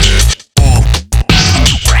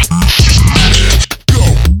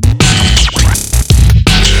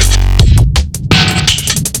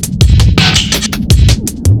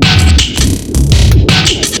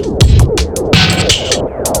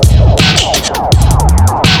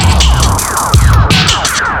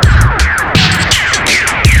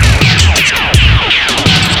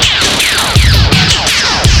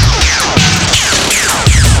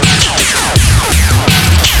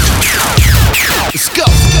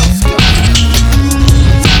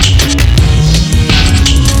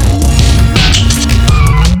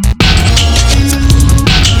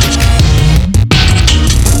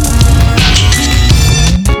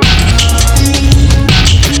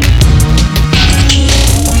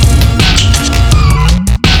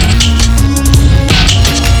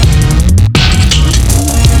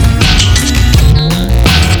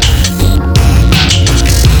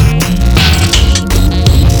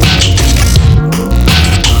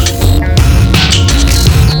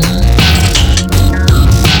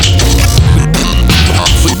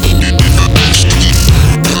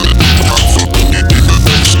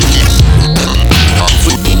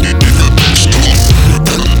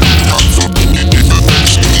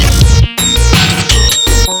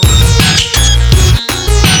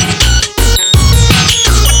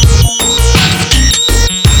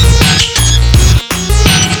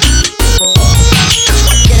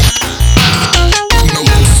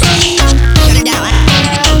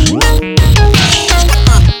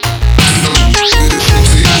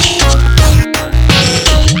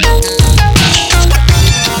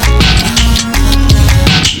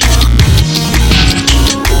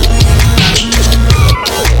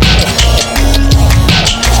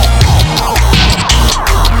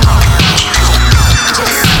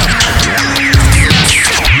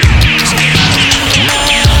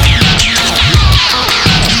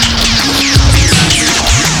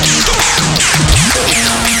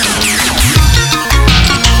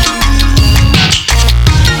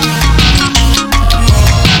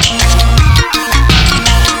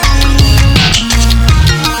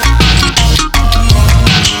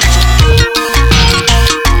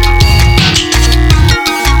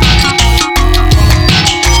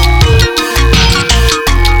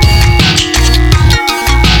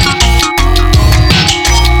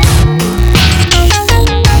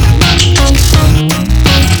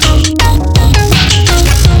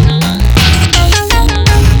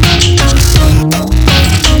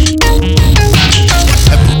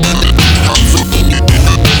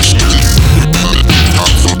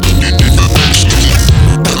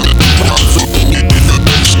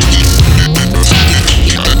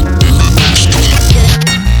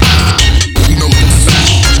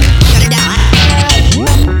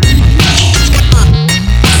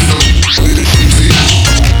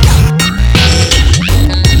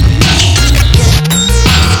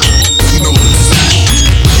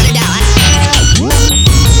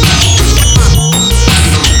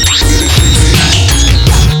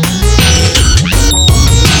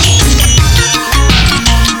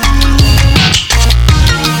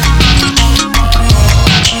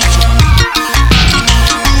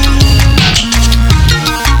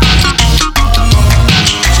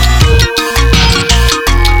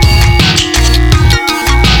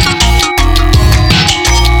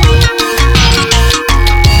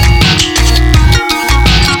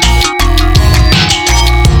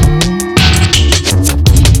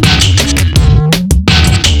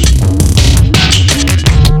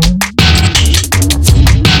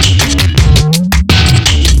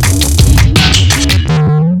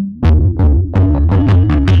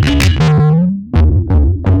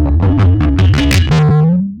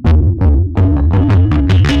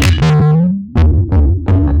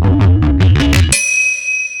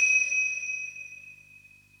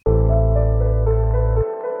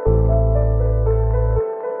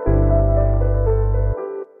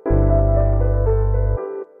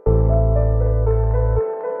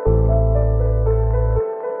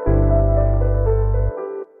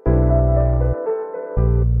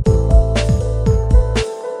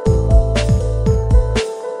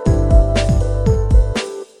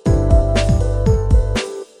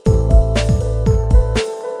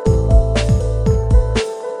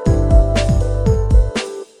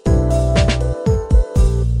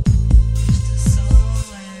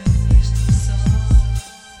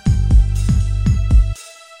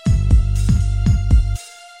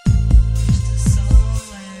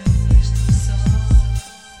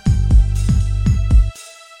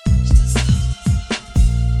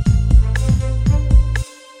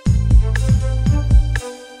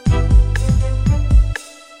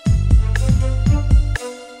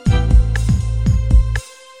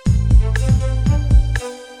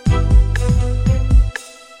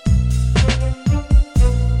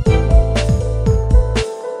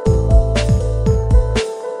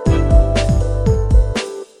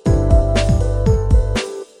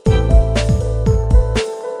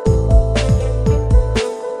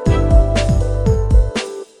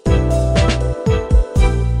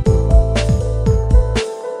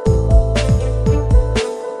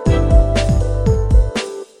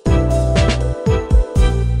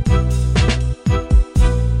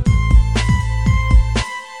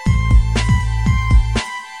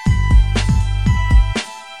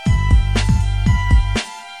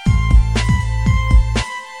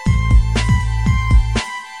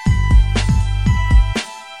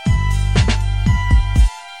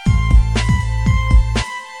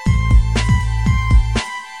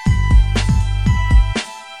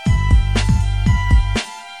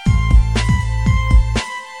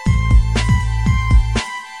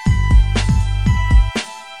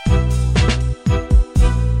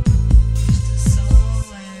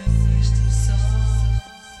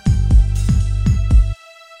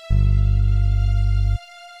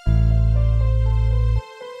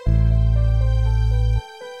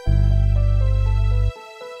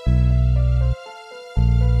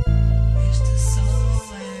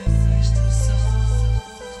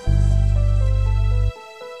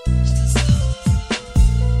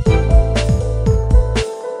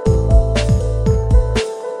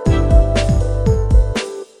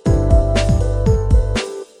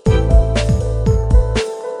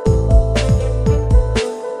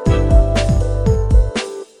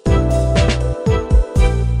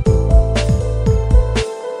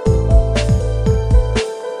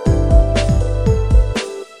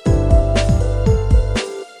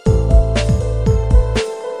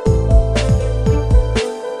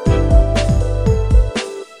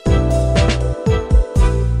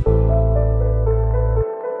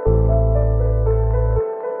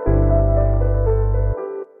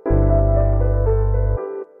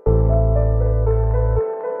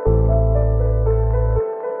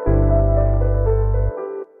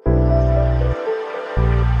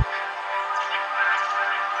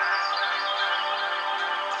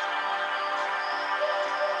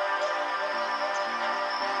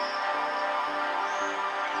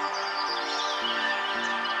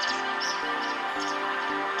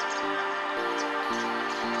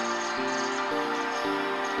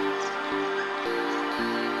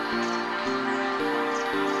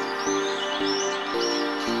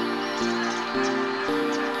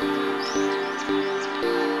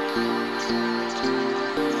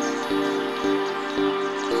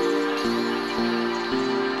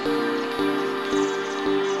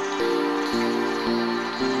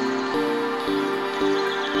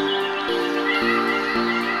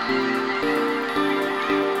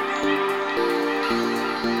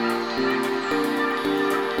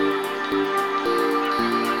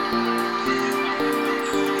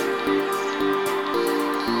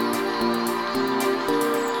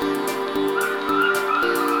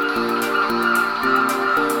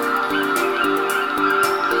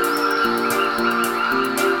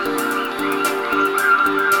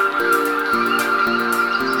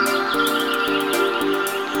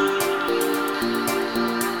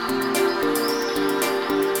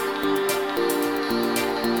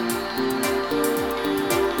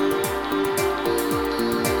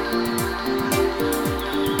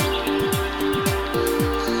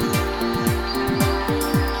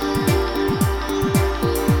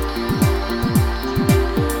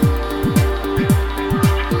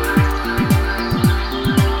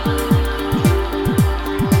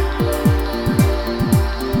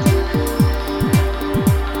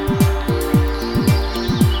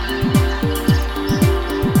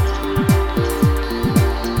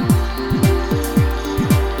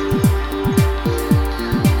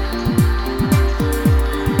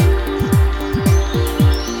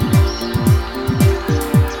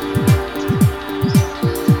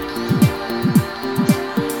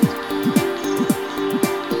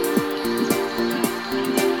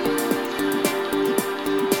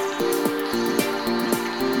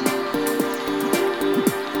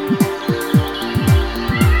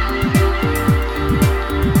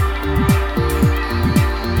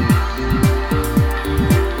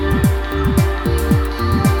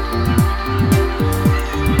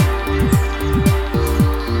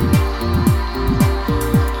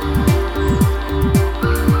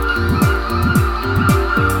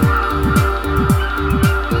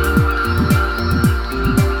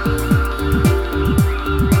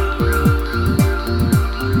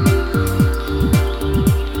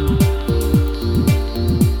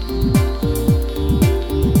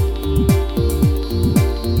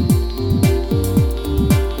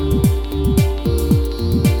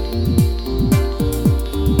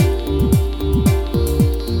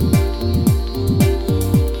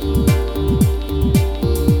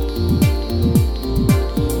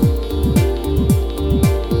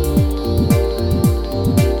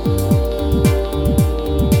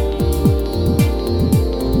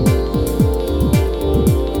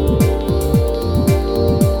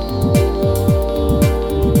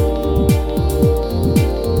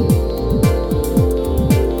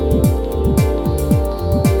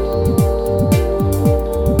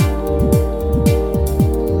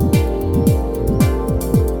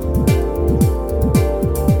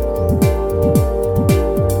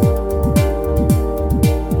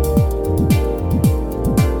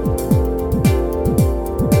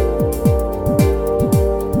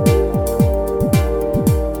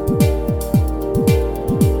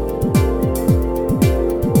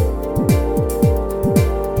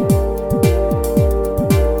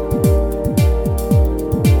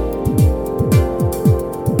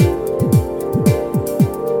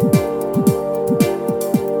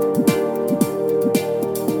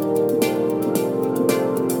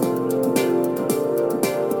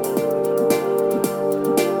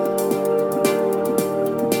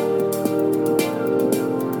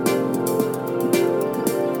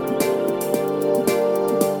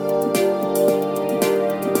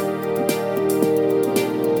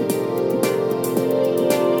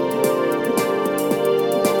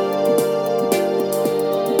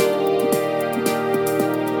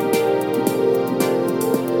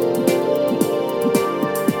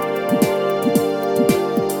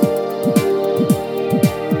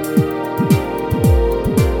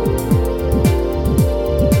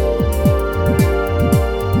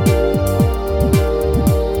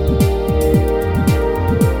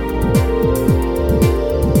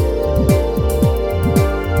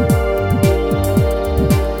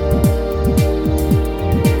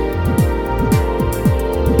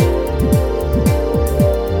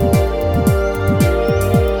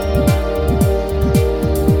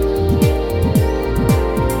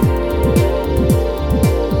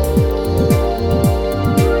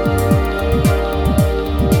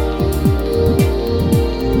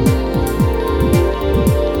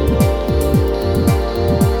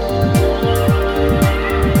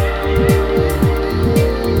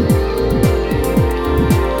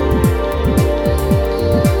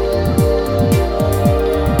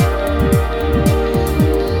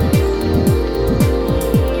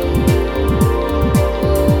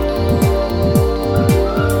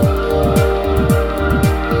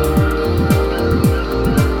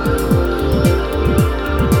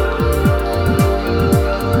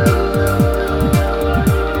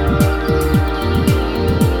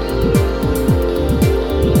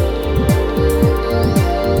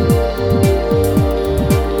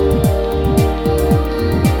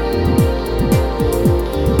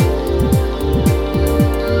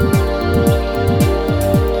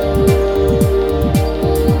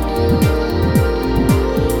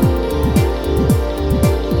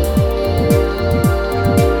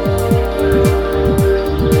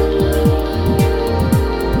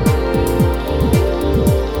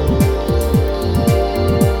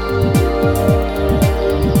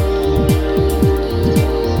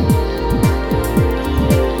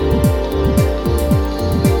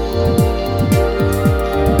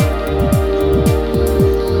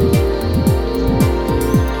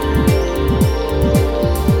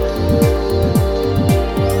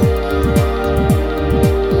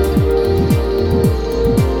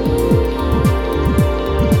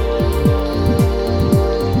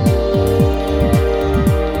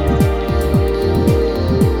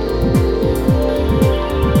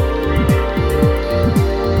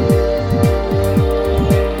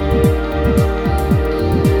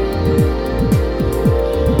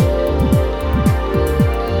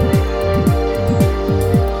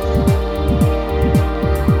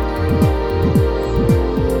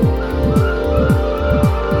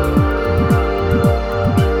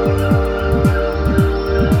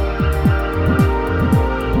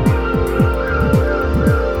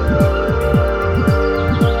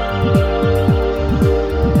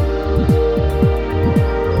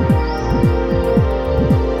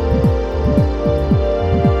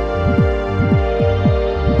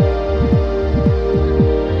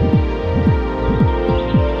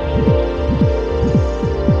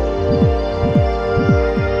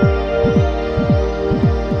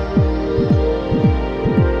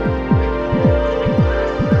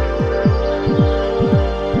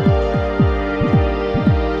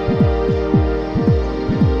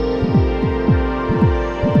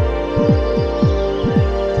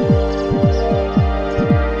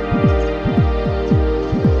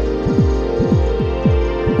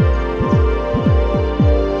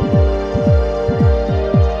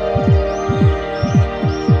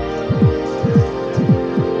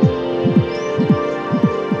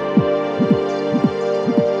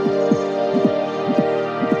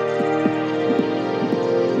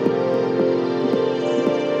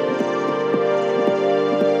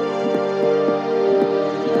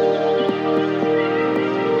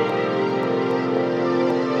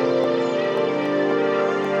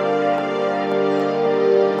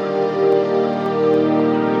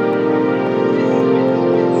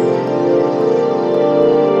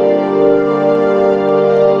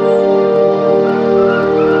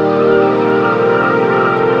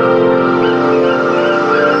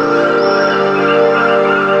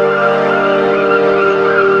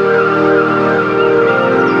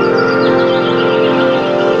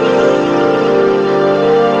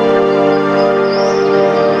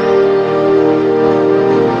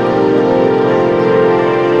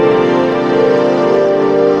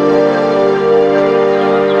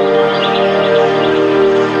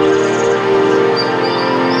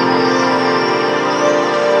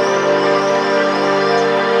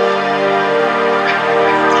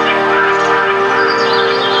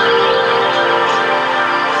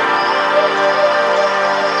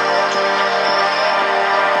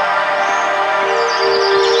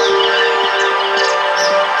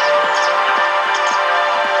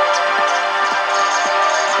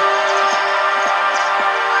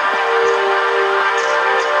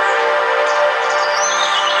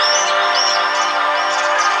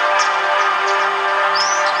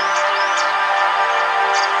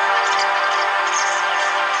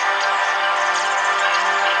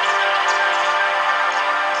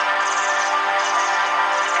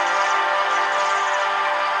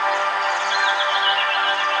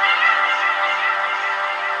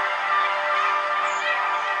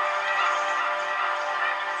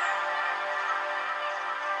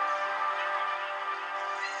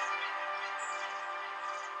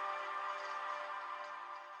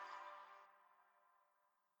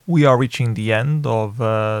We are reaching the end of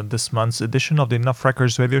this month's edition of the Enough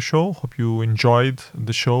Records radio show. Hope you enjoyed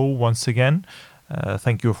the show once again.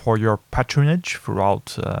 Thank you for your patronage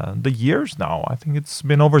throughout the years now. I think it's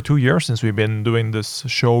been over 2 years since we've been doing this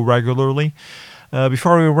show regularly.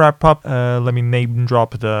 Before we wrap up, let me name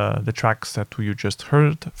drop the tracks that you just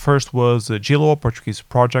heard. First was Gilo, a Portuguese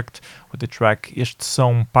project, with the track Este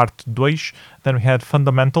São Parte 2. Then we had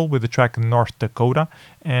Fundamental with the track North Dakota.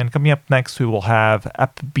 And coming up next, we will have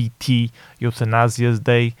FBT, Euthanasia's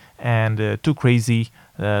Day, and Too Crazy,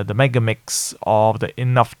 the mega mix of the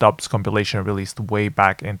Enough Dubs compilation released way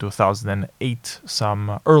back in 2008.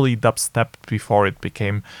 Some early dubstep before it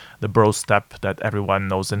became the bro step that everyone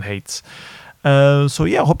knows and hates. So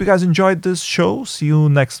yeah, hope you guys enjoyed this show. See you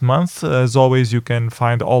next month. As always, you can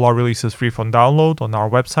find all our releases free from download on our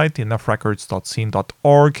website,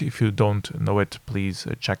 enoughrecords.scene.org. If you don't know it, please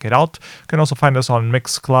check it out. You can also find us on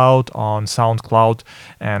Mixcloud, on SoundCloud,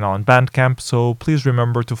 and on Bandcamp. So please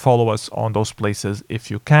remember to follow us on those places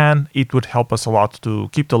if you can. It would help us a lot to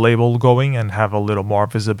keep the label going and have a little more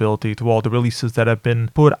visibility to all the releases that have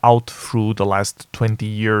been put out through the last 20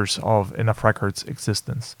 years of Enough Records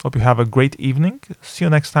existence. Hope you have a great evening. See you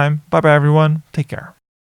next time. Bye bye everyone. Take care.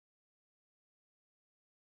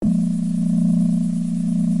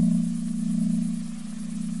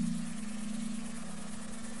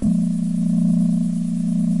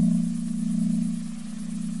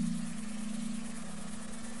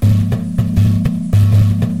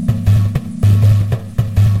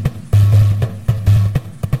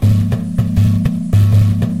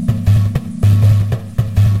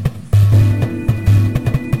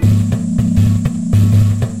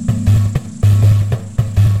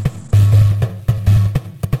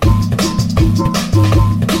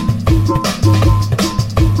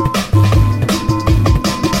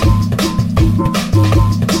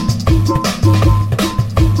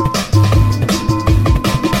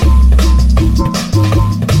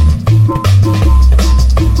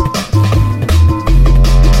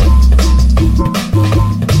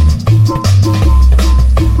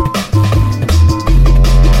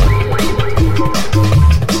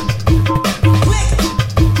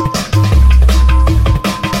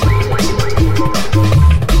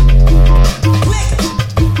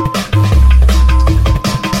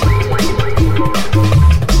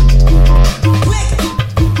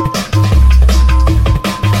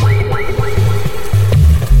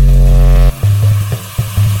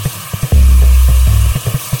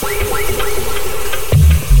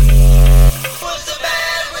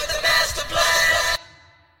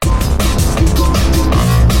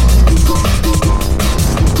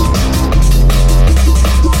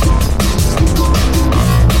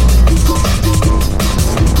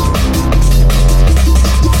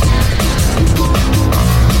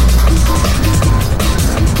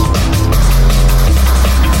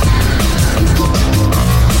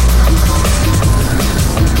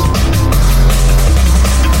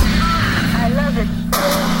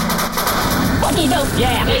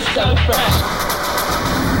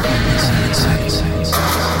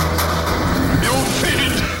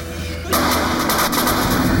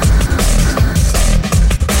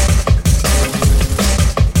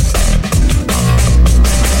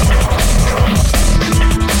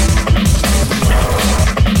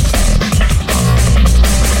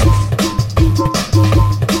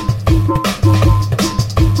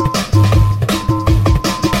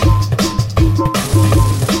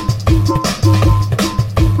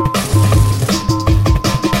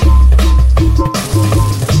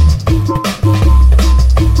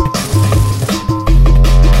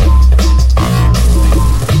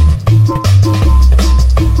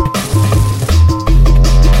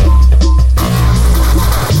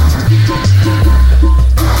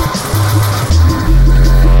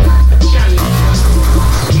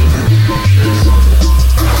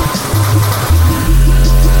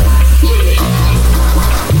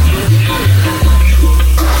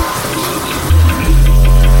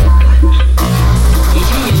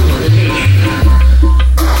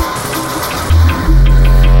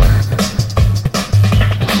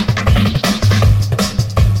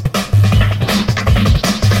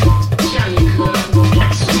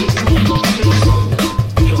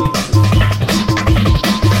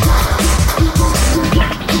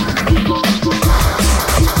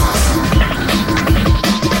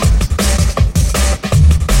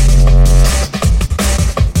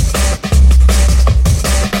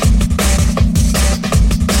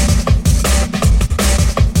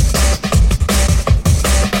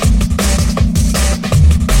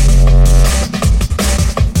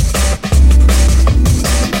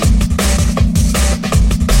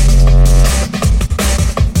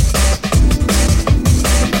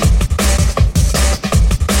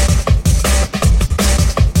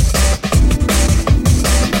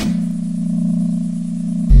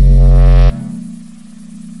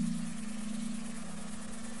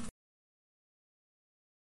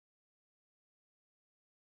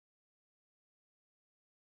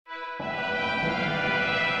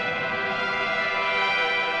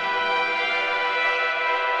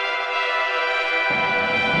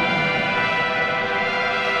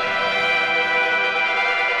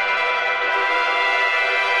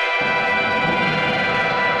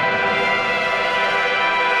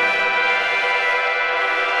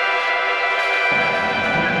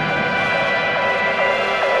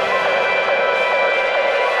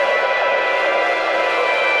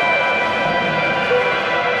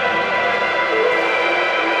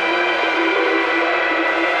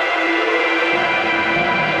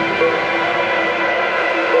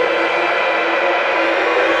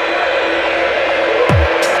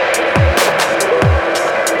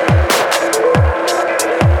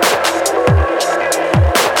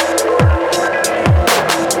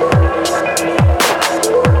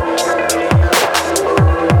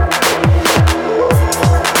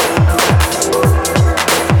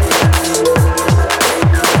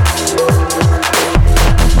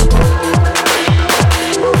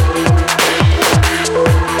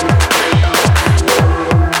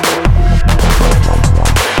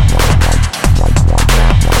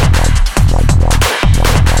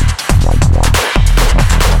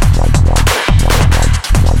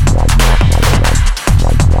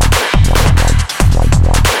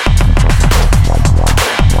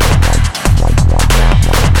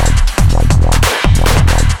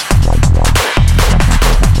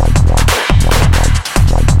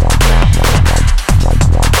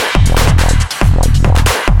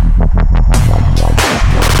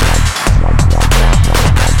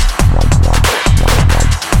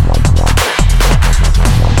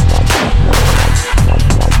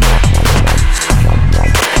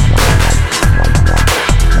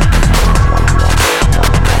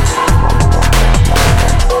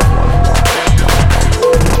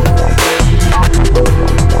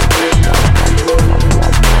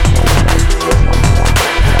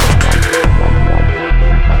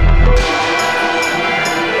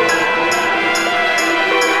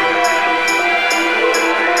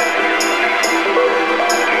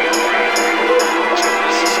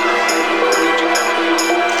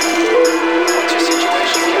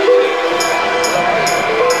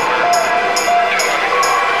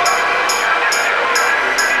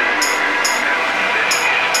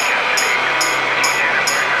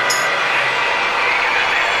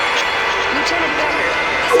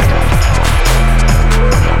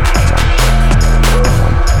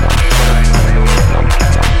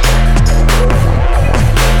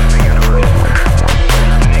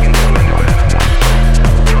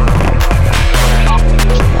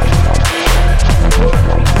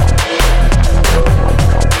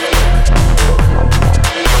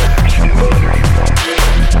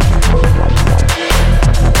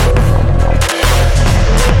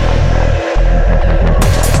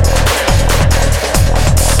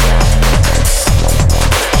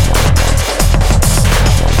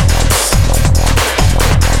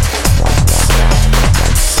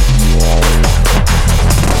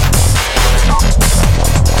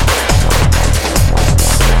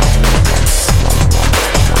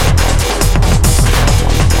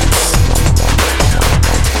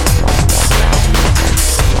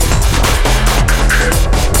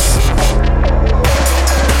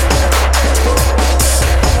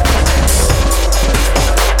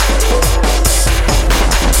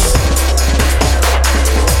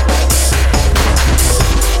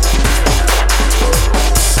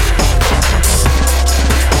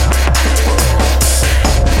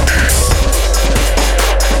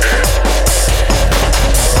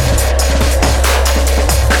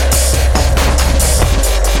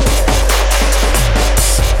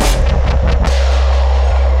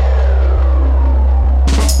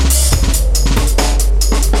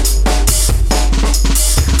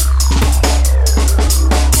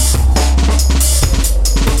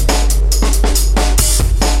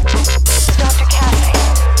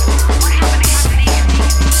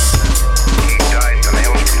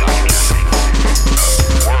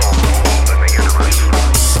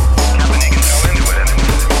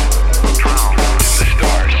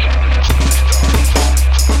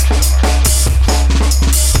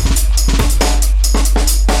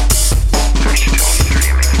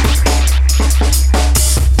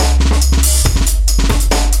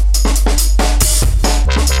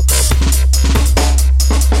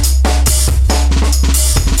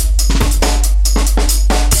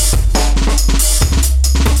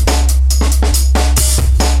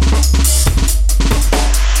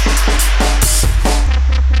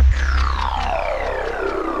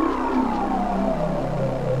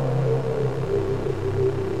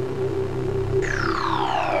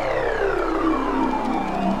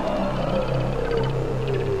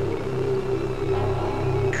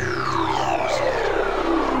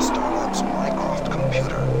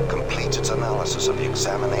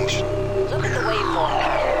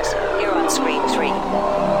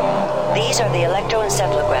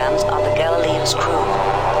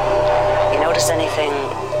 notice anything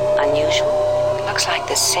unusual? Looks like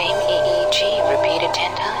the same EEG repeated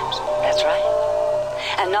 10 times. That's right.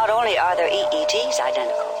 And not only are their EEGs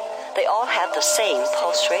identical, they all have the same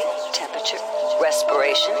pulse rate, temperature,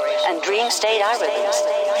 respiration, and dream state eye rhythms.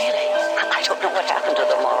 Really? I don't know what happened to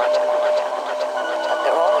them all, but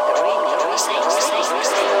they're all dreaming the same.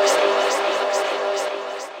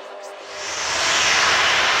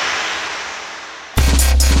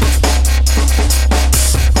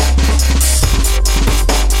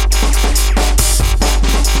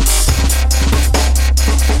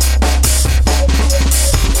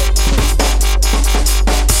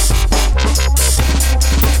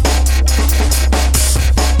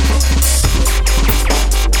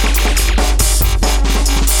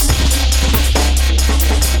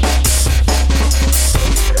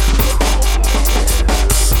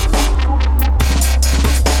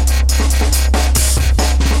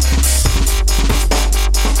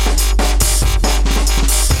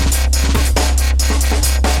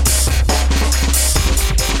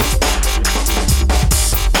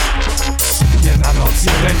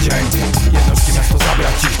 Jednostki miasto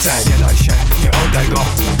zabrać ci chce. Nie daj się, nie oddaj go.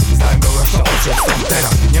 Znałem go już, to odszedł stąd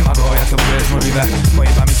teraz. Nie ma go, jak to było jest możliwe. W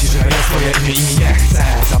mojej pamięci żywe jest twoje imię i mi nie chcę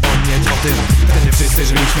zapomnieć o tym. Wtedy wszyscy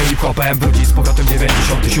żyliśmy hip-hopem. Wróci z powrotem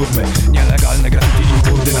 97. Nielegalne graffiti i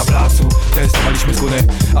burdy na placu. Testowaliśmy skuny,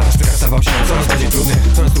 a nasz przekaz stawał się coraz bardziej trudny.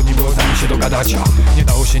 Coraz trudniej było z nami się dogadać, a nie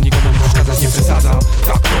dało się nikomu nie przeszkadzać, nie przesadzam.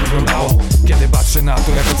 Tak to wyglądało, kiedy patrzę na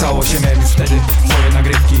to jako całość. Miałem już wtedy swoje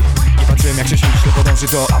nagrywki i patrzyłem, jak się śle podąży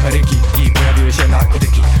do Ameryki i pojawiły się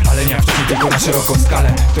narkotyki, ale nie wcześniej, tylko na szeroką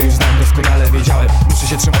skalę. To już znałem doskonale, wiedziałem, muszę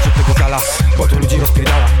się trzymać od tego dala, bo to ludzi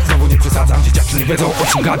rozpierdala. Znowu nie przesadzam, dzieciaki nie wiedzą, o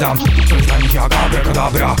czym gadam. To jest dla nich jak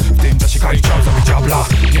abracadabra. W tym czasie kaliczał za diabla.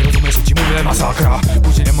 Nie rozumiesz, że ci mówię, masakra.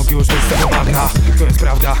 Później nie mógł już wyjść z tego bagna. To jest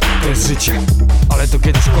prawda, to jest życie, ale to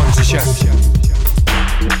kiedyś kończy się.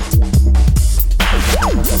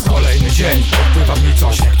 Kolejny dzień, odpływa w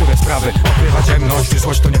nicość. Niektóre sprawy odpływa ciemność.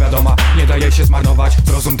 Przyszłość to niewiadoma, nie daje się zmarnować.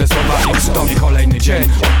 Zrozum te słowa i przytomnie. Kolejny dzień,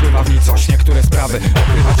 odpływa w nicość. Niektóre sprawy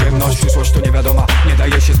odpływa ciemność. Przyszłość to niewiadoma, nie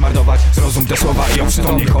daje się zmarnować. Zrozum te słowa i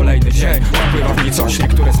przytomnie. Kolejny dzień, odpływa w nicość.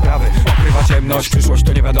 Niektóre sprawy odpływa ciemność. Przyszłość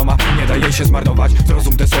to niewiadoma, nie daje się zmarnować.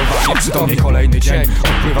 Zrozum te słowa i przytomnie. Kolejny dzień,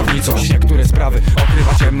 odpływa w nicość. Niektóre sprawy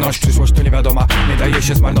odpływa ciemność. Przyszłość to niewiadoma, nie daje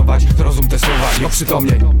się zmarnować. Zrozum te słowa i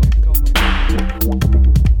przytomnie.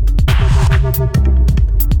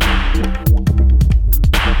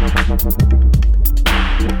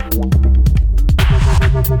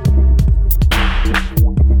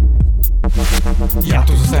 Ja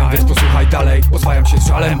tu zostałem, więc posłuchaj dalej. Oswajam się z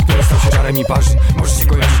żalem, który stał się żarem i parzy. Możesz nie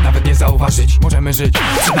kojarzyć, nawet nie zauważyć. Możemy żyć,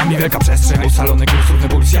 przed nami wielka przestrzeń. Ustalony kurs, równy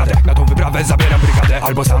puls, jadę. Na tą wyprawę zabieram brygadę,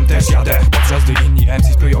 albo sam też jadę. Podczas gdy inni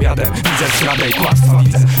MC splują jadę. Widzę zdradę i kłamstwa,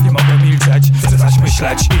 widzę. Nie mogę milczeć, przestać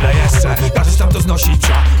myśleć. Ile jeszcze? Każesz tam to znosić.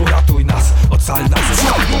 Uratuj nas, ocal nas.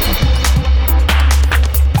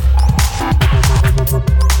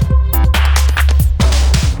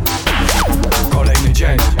 Kolejny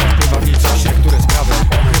dzień, odpływa w nicość. Niektóre sprawy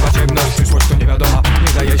odkrywa ciemność. Przyszłość to niewiadoma,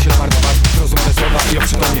 nie daje się zmarnować. Zrozum te słowa i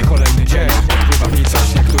oprzytomnie. Kolejny dzień, odpływa w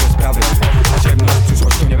nicość. Niektóre sprawy odkrywa ciemność.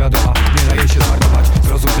 Przyszłość to niewiadoma, nie daje się zmarnować.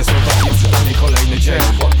 Zrozum te słowa i oprzytomnie. Kolejny dzień,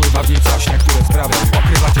 odpływa w nicość. Niektóre sprawy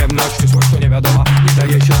odkrywa ciemność. Przyszłość to niewiadoma, nie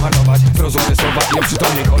daje się zmarnować. Zrozum te słowa i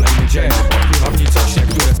oprzytomnie. Kolejny dzień, odpływa w nicość.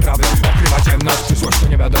 Niektóre sprawy odkrywa ciemność. Przyszłość to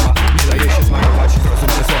niewiadoma, nie daje się zmarnować. Zrozum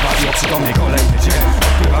te słowa i oprzytomnie. Kolejny dzień,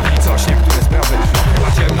 odpływa w nicość. Niektóre sprawy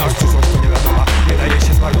odkrywa ciemność.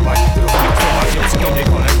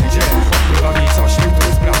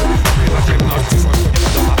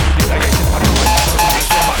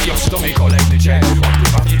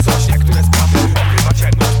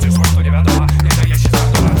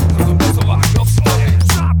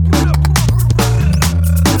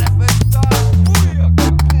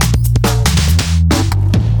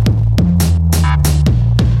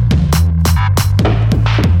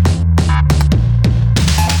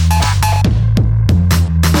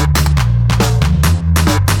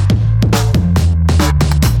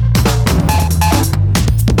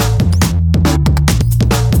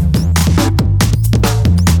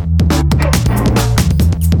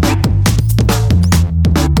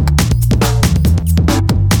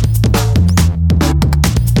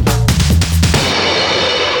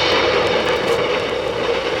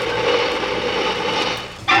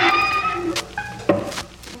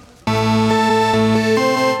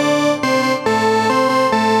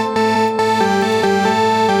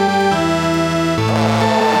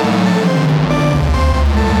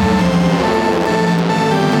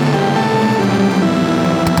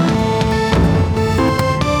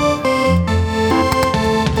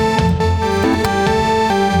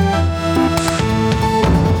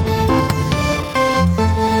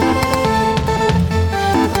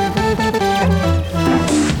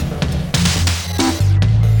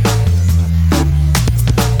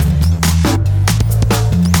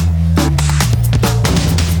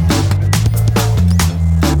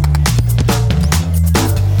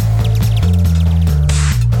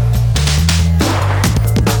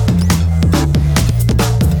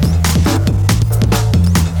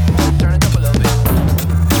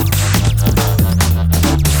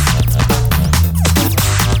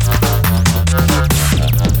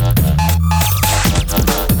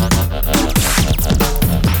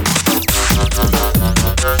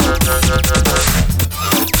 We'll be right back.